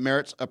egregious that it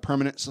merits a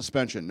permanent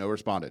suspension, No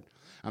responded.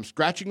 I'm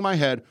scratching my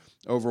head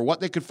over what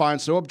they could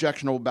find so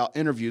objectionable about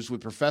interviews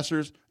with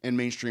professors and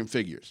mainstream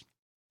figures.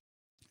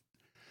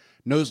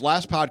 No's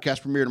last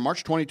podcast premiered in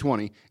March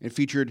 2020 and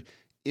featured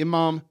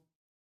Imam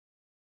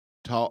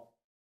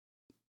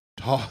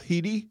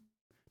Tawhidi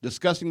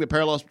discussing the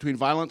parallels between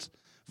violent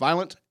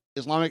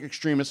Islamic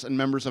extremists and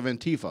members of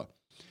Antifa.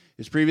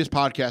 His previous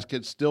podcast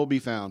can still be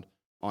found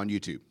on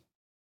YouTube.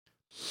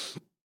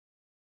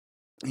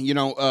 You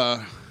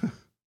know,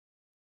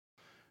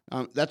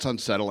 that's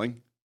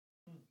unsettling,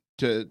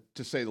 to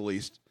say the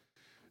least,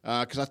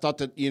 because I thought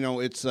that,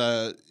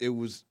 it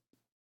was,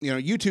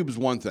 YouTube is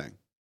one thing,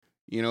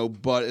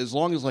 but as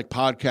long as like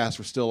podcasts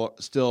were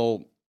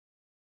still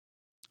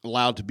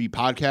allowed to be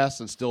podcasts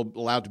and still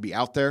allowed to be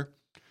out there,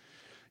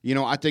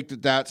 I think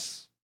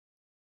that's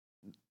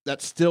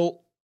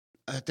still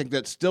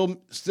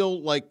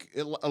like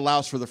it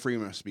allows for the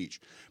freedom of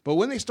speech. But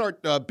when they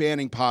start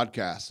banning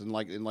podcasts and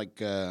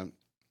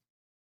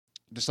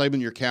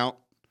disabling your account,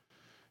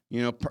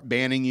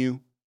 banning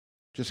you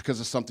just because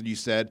of something you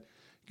said,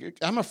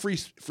 I'm a free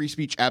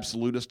speech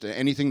absolutist.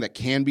 Anything that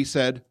can be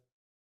said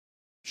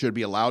should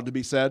be allowed to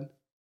be said.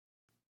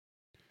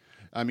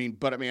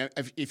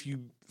 If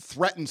you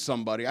threaten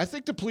somebody, I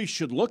think the police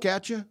should look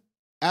at you.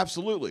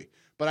 Absolutely.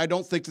 But I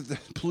don't think that the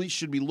police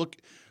should be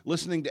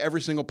listening to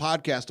every single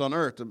podcast on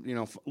earth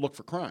to, look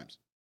for crimes.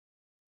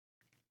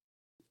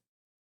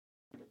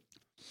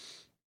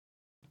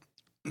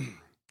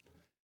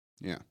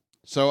 Yeah.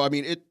 So,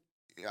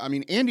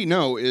 Andy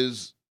No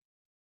is,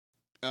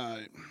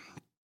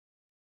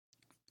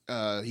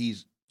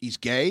 he's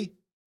gay,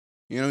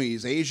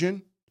 he's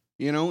Asian,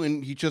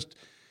 and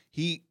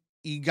he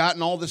got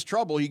in all this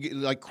trouble. He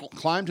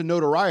climbed to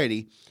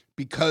notoriety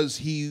because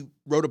he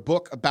wrote a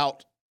book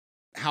about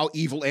how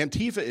evil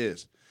Antifa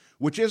is,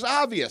 which is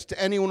obvious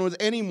to anyone with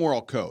any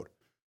moral code.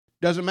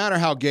 Doesn't matter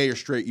how gay or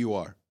straight you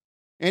are.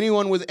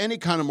 Anyone with any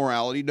kind of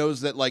morality knows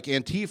that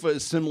Antifa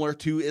is similar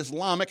to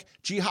Islamic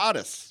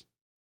jihadists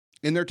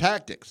in their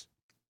tactics.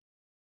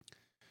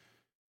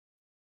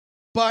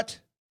 But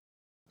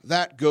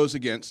that goes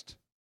against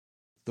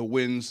the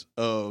winds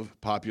of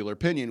popular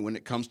opinion when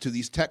it comes to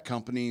these tech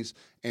companies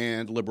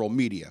and liberal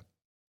media.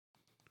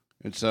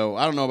 And so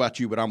I don't know about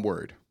you, but I'm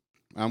worried.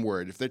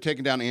 If they're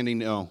taking down Andy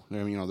No,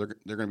 they're going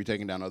to be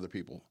taking down other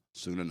people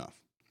soon enough.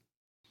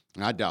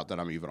 And I doubt that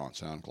I'm even on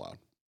SoundCloud.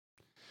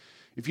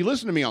 If you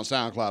listen to me on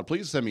SoundCloud,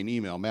 please send me an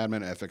email,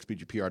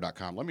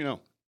 madmen@fxbgpr.com. Let me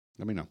know.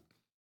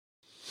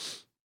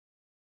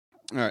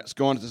 All right, let's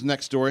go on to this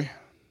next story.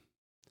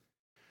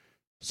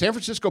 San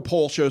Francisco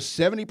poll shows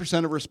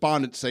 70% of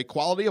respondents say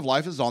quality of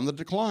life is on the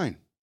decline.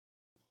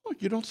 Oh,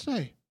 you don't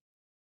say.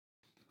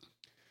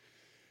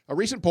 A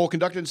recent poll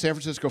conducted in San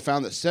Francisco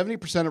found that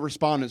 70% of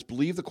respondents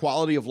believe the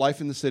quality of life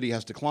in the city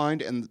has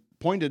declined and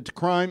pointed to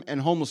crime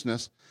and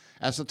homelessness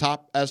as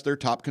their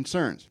top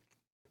concerns.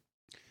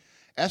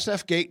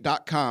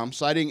 SFGate.com,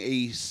 citing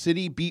a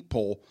city beat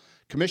poll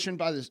commissioned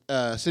by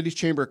the city's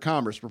Chamber of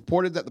Commerce,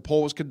 reported that the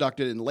poll was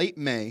conducted in late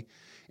May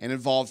and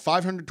involved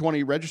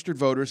 520 registered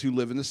voters who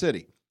live in the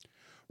city.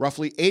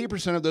 Roughly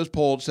 80% of those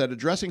polled said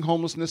addressing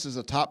homelessness is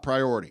a top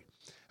priority.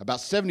 About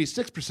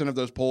 76% of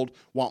those polled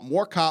want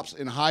more cops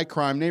in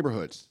high-crime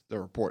neighborhoods, the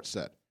report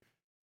said.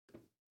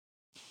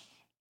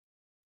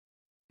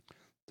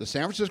 The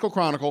San Francisco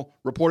Chronicle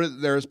reported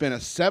that there has been a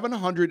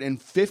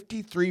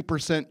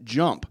 753%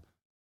 jump.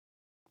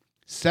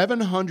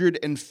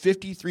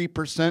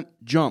 753%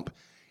 jump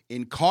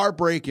in car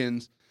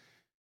break-ins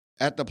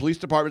at the police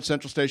department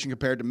central station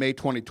compared to May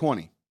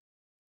 2020,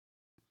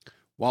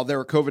 while there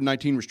were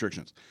COVID-19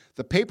 restrictions.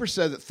 The paper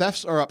said that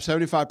thefts are up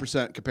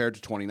 75% compared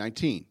to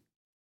 2019.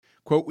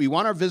 Quote, "We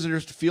want our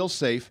visitors to feel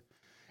safe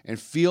and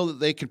feel that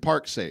they can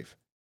park safe,"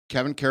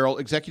 Kevin Carroll,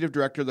 executive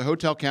director of the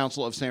Hotel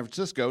Council of San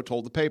Francisco,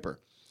 told the paper.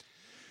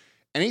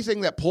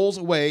 "Anything that pulls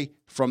away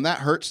from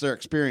that hurts their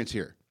experience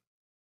here.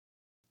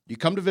 You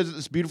come to visit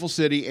this beautiful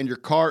city and your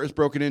car is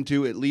broken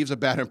into, it leaves a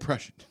bad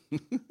impression."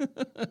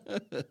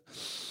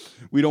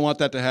 We don't want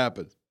that to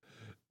happen,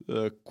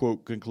 the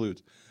quote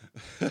concludes.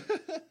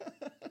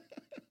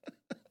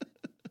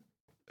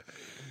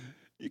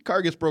 Your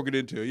car gets broken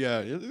into,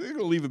 yeah, they're going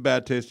to leave a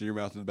bad taste in your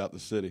mouth about the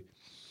city.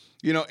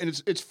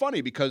 And it's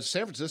funny because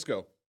San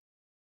Francisco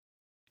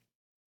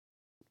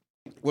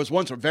was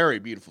once a very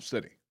beautiful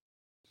city.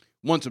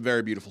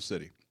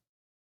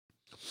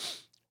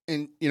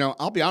 And,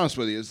 I'll be honest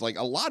with you, it's like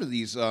a lot of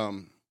these,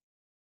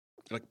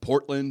 like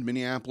Portland,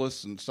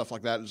 Minneapolis, and stuff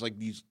like that, it's like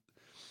these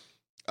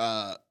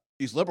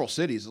liberal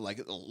cities,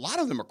 like a lot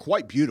of them are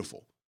quite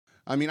beautiful.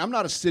 I mean, I'm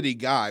not a city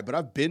guy, but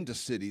I've been to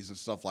cities and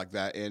stuff like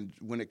that. And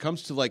when it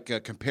comes to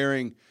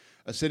comparing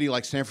a city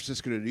like San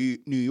Francisco to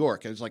New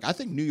York, it's like I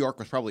think New York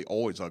was probably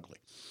always ugly.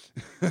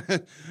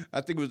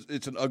 I think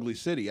it's an ugly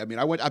city. I mean,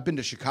 I've been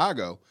to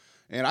Chicago,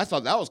 and I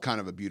thought that was kind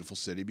of a beautiful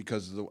city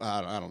because of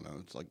I don't know.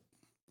 It's like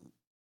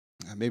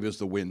maybe it was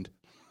the wind.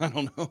 I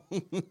don't know.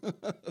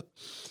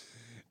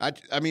 I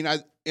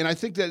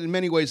think that in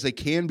many ways they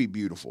can be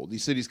beautiful.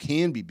 These cities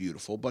can be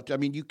beautiful, but I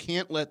mean, you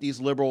can't let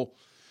these liberal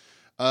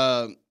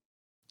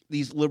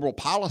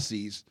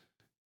policies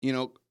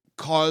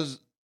cause,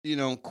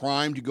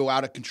 crime to go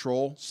out of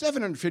control.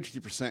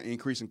 750%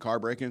 increase in car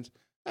break-ins.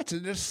 That's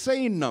an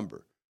insane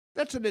number.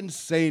 That's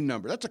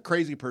a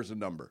crazy person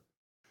number.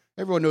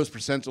 Everyone knows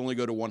percents only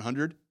go to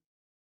 100.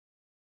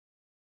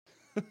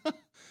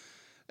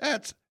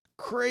 That's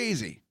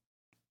crazy.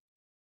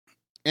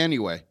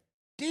 Anyway,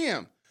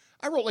 damn.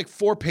 I wrote like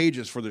 4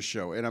 pages for this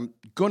show, and I'm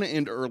going to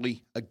end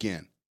early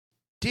again.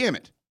 Damn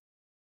it.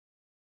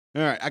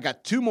 All right, I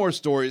got 2 more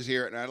stories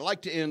here, and I'd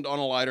like to end on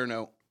a lighter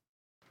note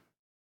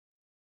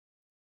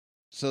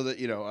so that,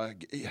 you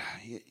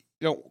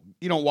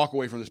don't walk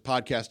away from this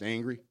podcast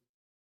angry.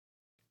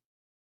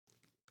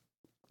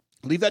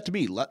 Leave that to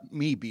me. Let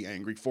me be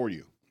angry for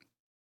you.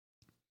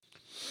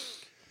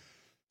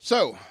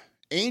 So,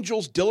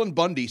 Angels' Dylan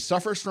Bundy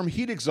suffers from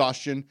heat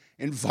exhaustion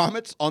and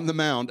vomits on the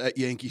mound at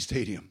Yankee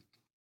Stadium.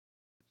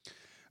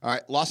 All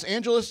right, Los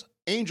Angeles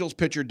Angels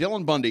pitcher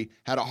Dylan Bundy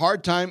had a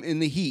hard time in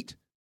the heat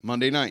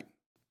Monday night.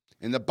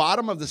 In the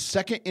bottom of the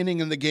second inning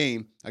in the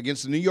game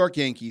against the New York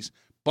Yankees,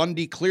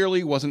 Bundy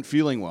clearly wasn't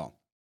feeling well.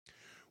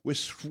 With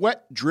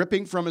sweat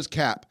dripping from his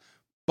cap,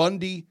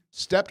 Bundy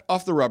stepped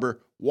off the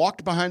rubber,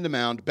 walked behind the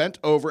mound, bent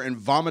over, and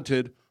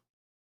vomited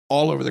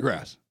all over the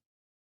grass.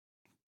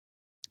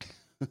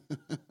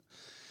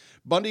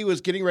 Bundy was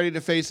getting ready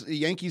to face the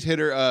Yankees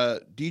hitter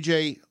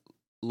DJ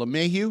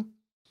LeMahieu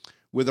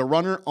with a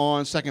runner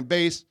on second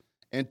base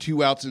and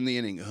 2 outs in the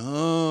inning.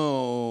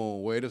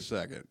 Oh, wait a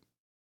second.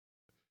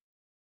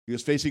 He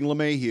was facing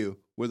LeMahieu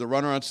with a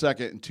runner on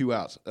second and 2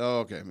 outs. Oh,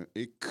 okay.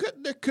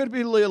 There could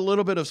be a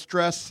little bit of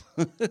stress.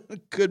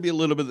 Could be a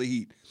little bit of the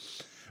heat.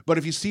 But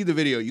if you see the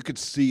video, you could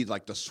see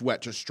like the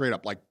sweat just straight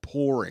up like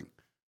pouring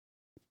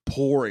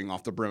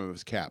off the brim of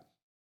his cap.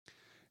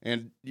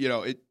 And,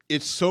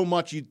 it's so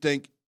much you'd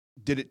think,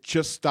 did it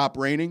just stop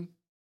raining?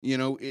 He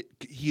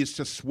is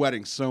just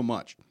sweating so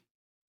much.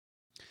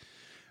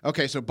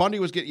 Okay, so Bundy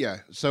was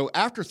So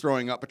after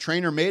throwing up, a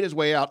trainer made his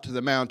way out to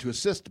the mound to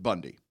assist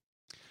Bundy.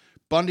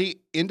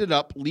 Bundy ended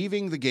up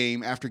leaving the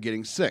game after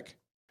getting sick.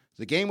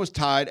 The game was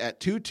tied at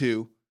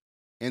 2-2,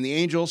 and the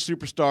Angels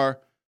superstar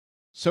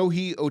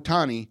Shohei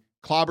Ohtani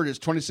clobbered his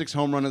 26th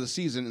home run of the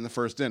season in the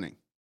first inning.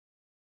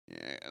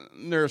 Yeah,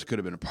 nerves could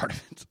have been a part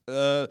of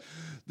it.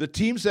 The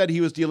team said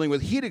he was dealing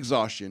with heat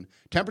exhaustion.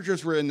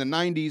 Temperatures were in the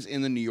 90s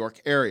in the New York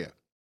area.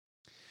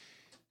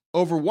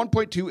 Over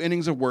 1.2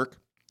 innings of work,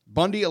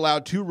 Bundy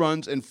allowed 2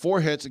 runs and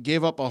 4 hits and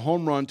gave up a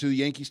home run to the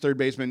Yankees third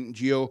baseman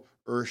Gio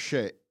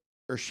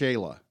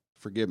Urshela.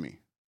 Forgive me.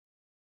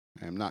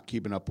 I'm not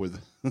keeping up with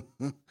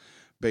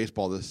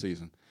baseball this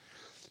season.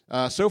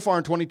 So far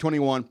in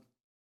 2021,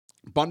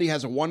 Bundy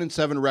has a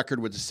 1-7 record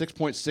with a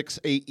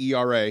 6.68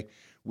 ERA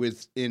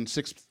in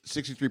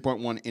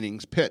 63.1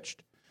 innings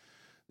pitched.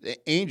 The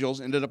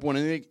Angels ended up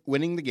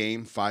winning the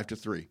game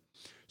 5-3.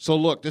 So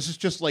look, this is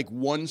just like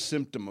one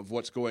symptom of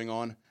what's going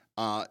on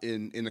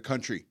in the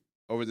country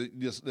over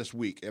this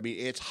week. I mean,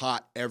 it's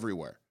hot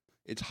everywhere.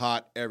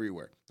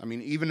 I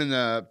mean, even in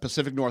the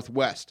Pacific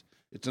Northwest,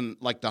 it's in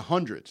like the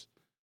hundreds.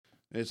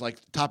 It's like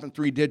topping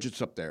 3 digits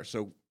up there.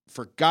 So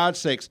for God's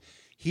sakes,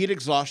 heat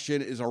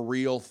exhaustion is a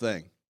real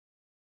thing.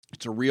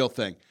 It's a real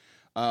thing.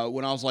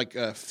 When I was like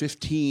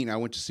 15, I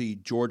went to see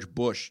George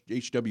Bush,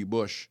 H.W.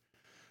 Bush,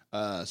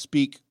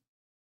 speak.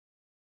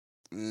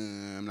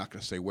 I'm not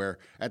going to say where,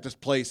 at this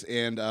place.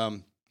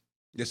 And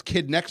this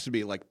kid next to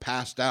me like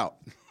passed out,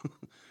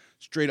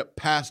 straight up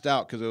passed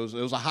out because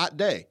it was a hot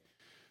day.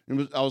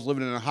 I was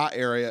living in a hot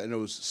area, and it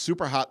was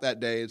super hot that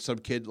day, and some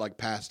kid like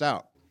passed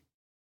out.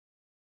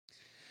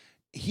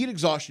 Heat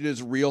exhaustion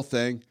is a real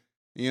thing.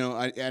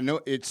 I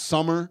know it's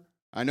summer.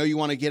 I know you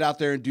want to get out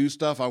there and do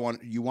stuff.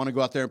 You want to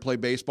go out there and play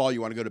baseball.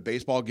 You want to go to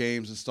baseball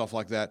games and stuff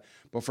like that.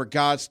 But for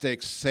God's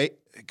sakes,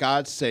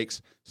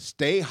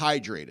 stay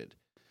hydrated.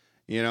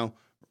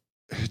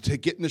 To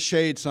get in the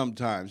shade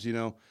sometimes.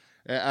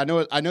 I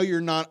know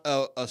you're not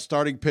a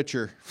starting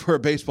pitcher for a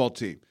baseball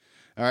team.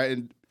 All right,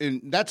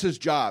 and that's his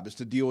job, is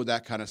to deal with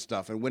that kind of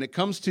stuff. And when it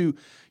comes to,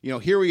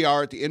 here we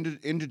are at the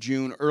end of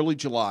June, early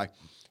July,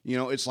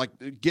 it's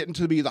like getting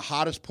to be the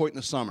hottest point in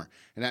the summer.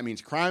 And that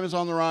means crime is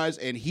on the rise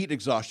and heat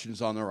exhaustion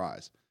is on the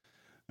rise.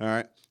 All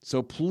right,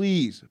 so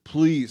please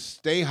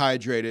stay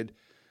hydrated.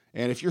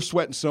 And if you're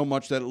sweating so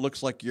much that it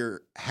looks like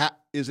your hat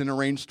is in a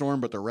rainstorm,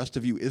 but the rest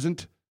of you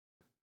isn't,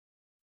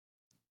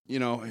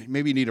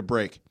 maybe you need a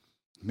break.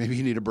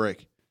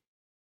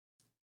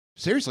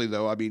 Seriously,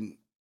 though, I mean,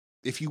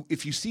 if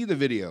you see the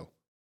video,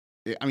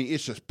 I mean,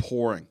 it's just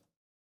pouring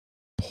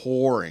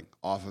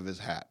off of his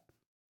hat.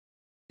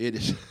 It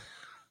is.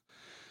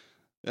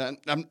 I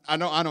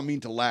don't mean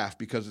to laugh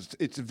because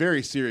it's a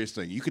very serious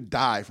thing. You could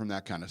die from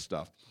that kind of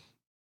stuff.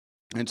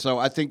 And so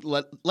I think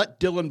let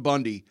Dylan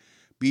Bundy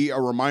be a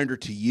reminder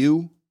to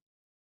you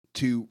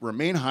to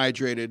remain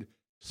hydrated,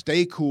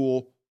 stay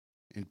cool,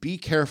 and be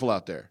careful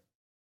out there.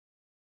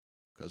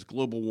 Because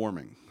global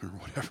warming or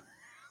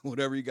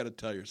whatever you got to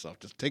tell yourself,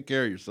 just take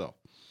care of yourself.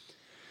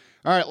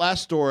 All right,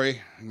 last story.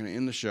 I'm going to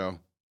end the show.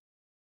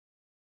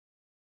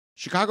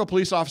 Chicago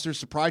police officers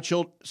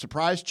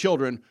surprised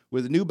children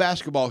with a new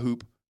basketball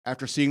hoop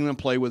after seeing them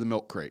play with a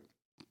milk crate.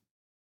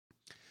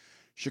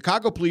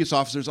 Chicago police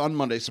officers on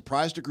Monday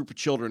surprised a group of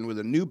children with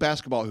a new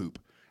basketball hoop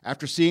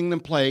after seeing them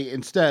playing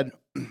instead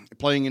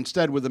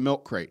with a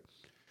milk crate,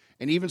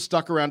 and even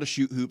stuck around to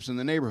shoot hoops in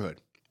the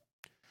neighborhood.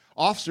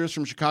 Officers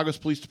from Chicago's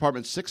Police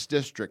Department's 6th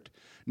District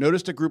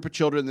noticed a group of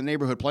children in the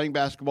neighborhood playing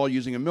basketball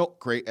using a milk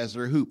crate as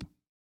their hoop.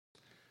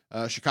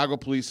 Chicago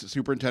Police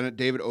Superintendent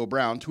David O.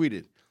 Brown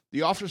tweeted,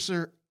 The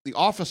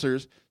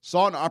officers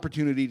saw an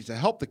opportunity to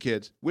help the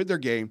kids with their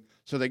game,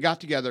 so they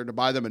got together to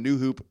buy them a new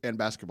hoop and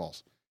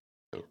basketballs.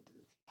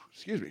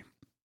 Excuse me.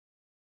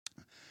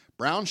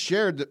 Brown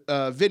shared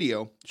the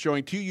video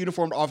showing 2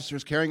 uniformed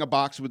officers carrying a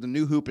box with a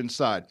new hoop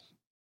inside.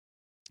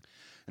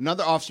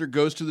 Another officer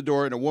goes to the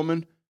door, and a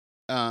woman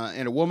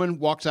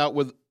walks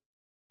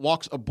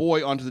a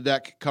boy onto the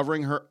deck,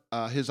 covering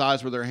his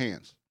eyes with her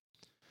hands.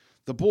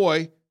 The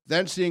boy,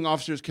 then seeing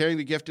officers carrying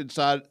the gift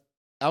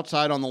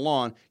outside on the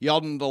lawn,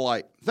 yelled in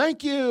delight,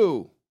 "Thank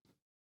you!"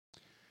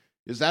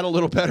 "Is that a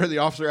little better?" the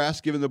officer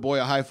asked, giving the boy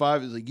a high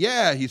five. He's like,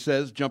 "Yeah," he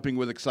says, jumping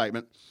with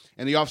excitement.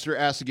 And the officer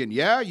asks again,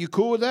 "Yeah, you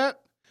cool with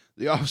that?"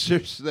 The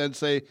officers then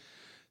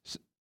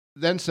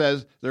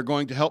says they're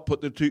going to help put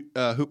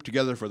the hoop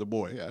together for the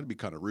boy. Yeah, it'd be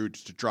kind of rude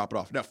just to drop it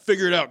off. Now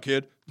figure it out,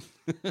 kid.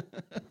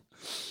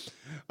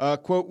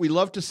 Quote, "We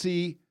love to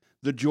see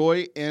the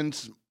joy and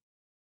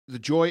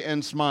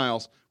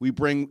smiles we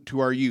bring to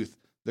our youth,"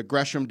 the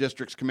Gresham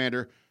District's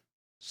commander,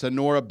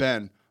 Sonora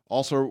Ben,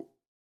 also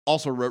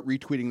wrote,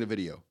 retweeting the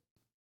video.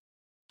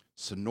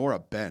 Sonora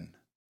Ben.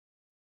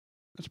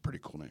 That's a pretty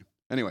cool name.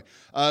 Anyway,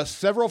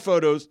 several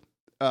photos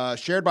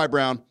shared by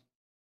Brown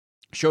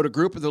showed a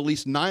group of at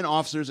least 9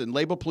 officers in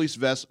label police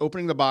vests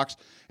opening the box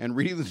and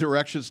reading the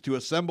directions to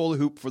assemble the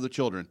hoop for the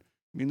children.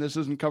 I mean, this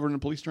isn't covered in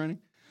police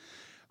training?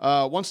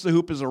 Once the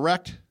hoop is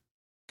erect,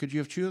 could you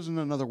have chosen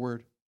another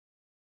word?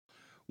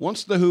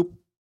 Once the hoop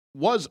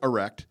was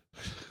erect,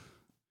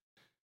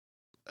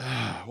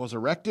 was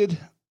erected?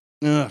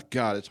 Oh,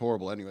 God, it's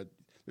horrible. Anyway,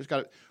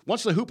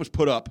 once the hoop was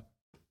put up,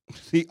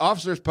 the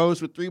officers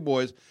posed with 3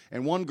 boys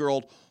and 1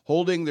 girl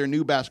holding their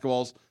new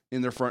basketballs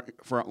in their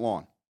front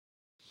lawn.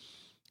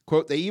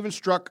 Quote, "They even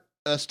stuck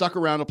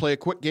around to play a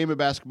quick game of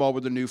basketball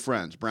with their new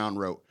friends," Brown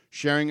wrote,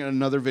 sharing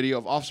another video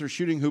of officers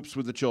shooting hoops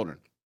with the children.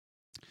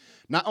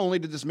 "Not only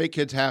did this make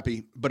kids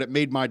happy, but it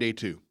made my day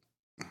too."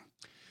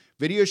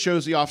 Video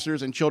shows the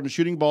officers and children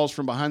shooting balls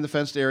from behind the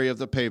fenced area of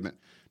the pavement.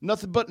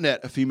 "Nothing but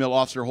net," a female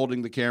officer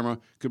holding the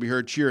camera could be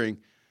heard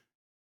cheering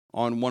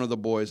on one of the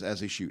boys as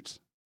he shoots.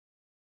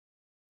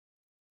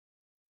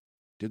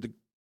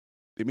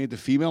 They made the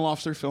female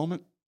officer film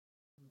it?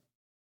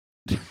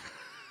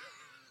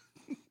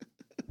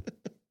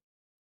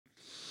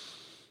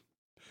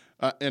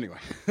 Anyway,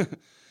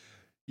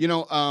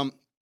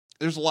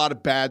 there's a lot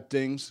of bad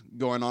things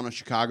going on in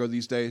Chicago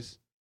these days.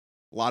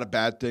 A lot of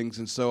bad things.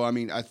 And so, I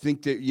mean, I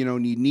think that, you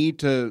need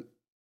to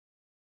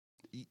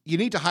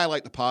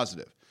highlight the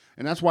positive.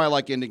 And that's why I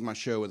like ending my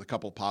show with a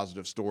couple of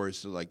positive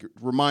stories to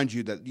remind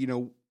you that,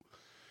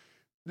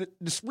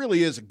 this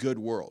really is a good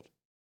world.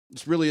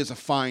 This really is a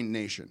fine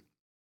nation.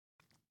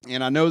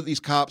 And I know that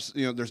these cops,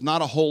 there's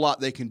not a whole lot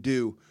they can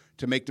do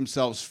to make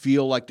themselves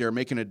feel like they're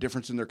making a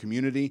difference in their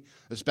community,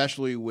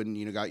 especially when,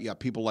 you got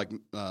people like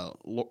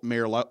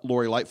Mayor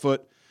Lori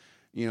Lightfoot,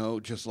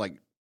 just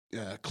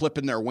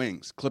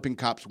clipping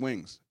cops'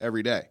 wings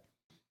every day.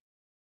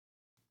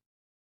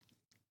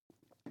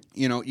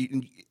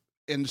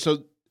 And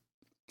so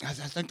I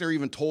think they're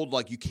even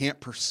told, you can't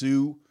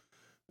pursue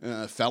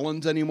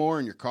felons anymore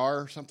in your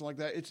car or something like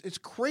that. It's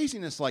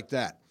craziness like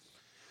that.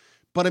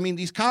 But, I mean,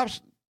 these cops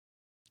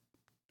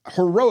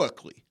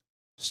heroically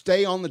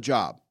stay on the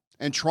job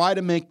and try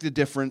to make the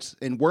difference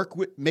and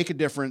make a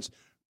difference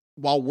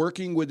while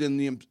working within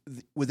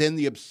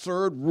the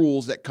absurd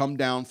rules that come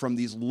down from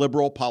these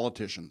liberal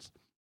politicians.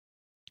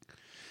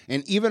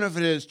 And even if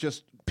it is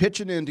just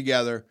pitching in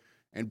together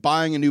and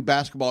buying a new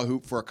basketball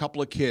hoop for a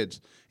couple of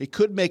kids, it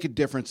could make a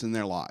difference in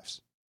their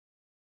lives.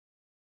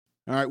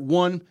 All right,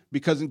 one,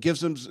 because it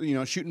gives them,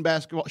 shooting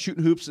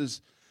hoops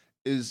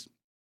is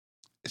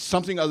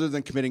something other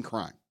than committing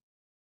crime,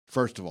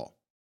 first of all.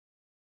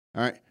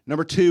 All right.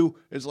 Number 2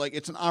 is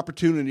it's an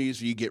opportunity,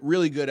 so you get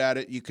really good at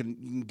it. You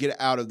can get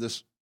out of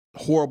this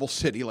horrible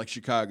city like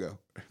Chicago.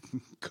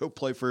 Go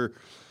play for,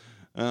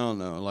 I don't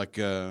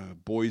know,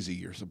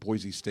 Boise or some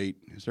Boise State.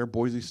 Is there a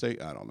Boise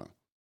State? I don't know.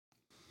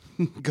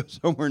 Go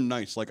somewhere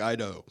nice like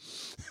Idaho.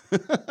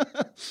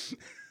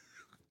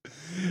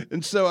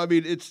 And so, I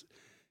mean, it's,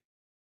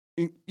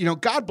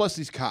 God bless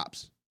these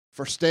cops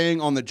for staying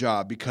on the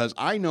job, because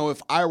I know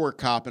if I were a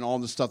cop and all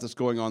the stuff that's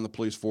going on in the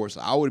police force,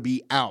 I would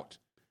be out.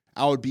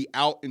 I would be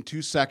out in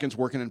 2 seconds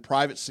working in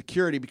private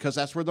security, because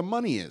that's where the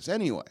money is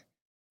anyway.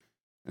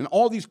 And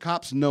all these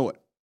cops know it.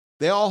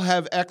 They all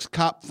have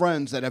ex-cop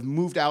friends that have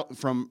moved out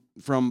from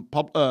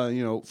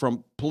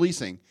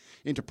policing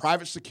into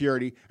private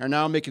security, and are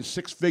now making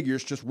 6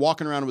 figures just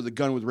walking around with a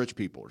gun with rich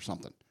people or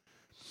something.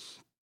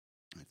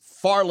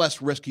 Far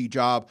less risky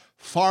job,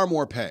 far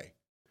more pay.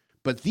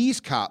 But these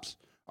cops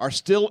are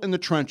still in the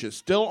trenches,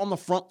 still on the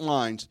front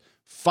lines,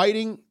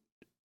 fighting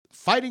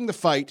fighting the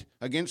fight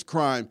against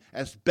crime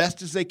as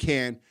best as they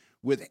can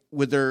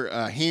with their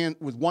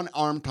with one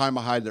arm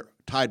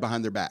tied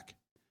behind their back.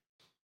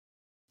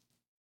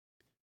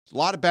 A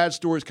lot of bad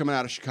stories coming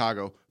out of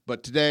Chicago,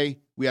 but today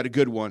we had a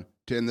good one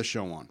to end the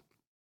show on.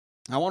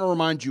 I want to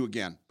remind you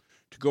again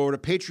to go over to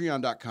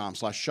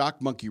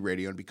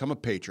patreon.com/shockmonkeyradio and become a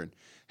patron.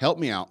 Help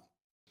me out.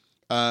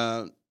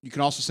 You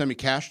can also send me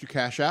cash through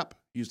Cash App.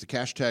 Use the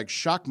hashtag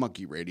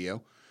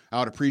ShockMonkeyRadio. I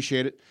would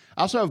appreciate it.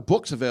 I also have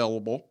books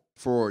available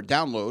for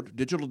download,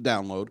 digital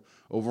download,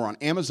 over on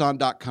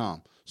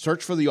Amazon.com.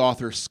 Search for the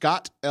author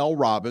Scott L.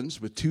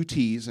 Robbins with 2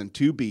 T's and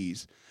 2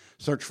 B's.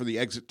 Search for the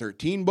Exit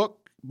 13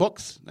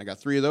 books. I got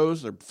 3 of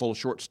those. They're full of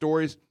short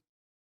stories.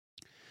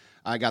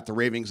 I got The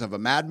Ravings of a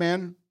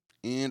Madman,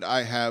 and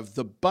I have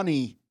The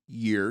Bunny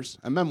Years,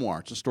 a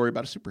memoir. It's a story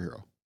about a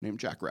superhero named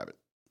Jack Rabbit.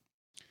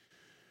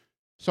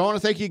 So I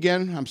want to thank you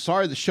again. I'm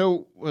sorry the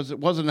show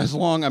wasn't as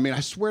long. I mean, I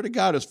swear to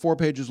God, it's 4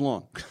 pages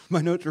long. My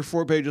notes are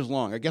 4 pages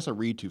long. I guess I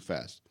read too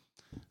fast.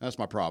 That's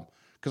my problem.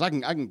 Because I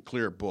can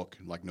clear a book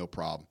like no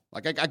problem.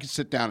 Like I can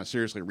sit down and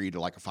seriously read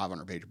like a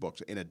 500-page book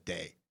in a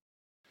day.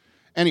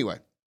 Anyway,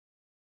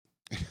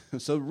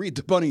 so read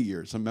The Bunny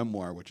Years, a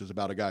memoir, which is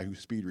about a guy who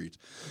speed reads.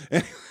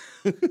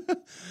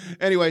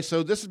 Anyway,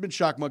 so this has been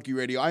Shock Monkey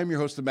Radio. I am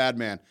your host, The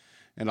Madman,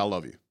 and I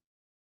love you.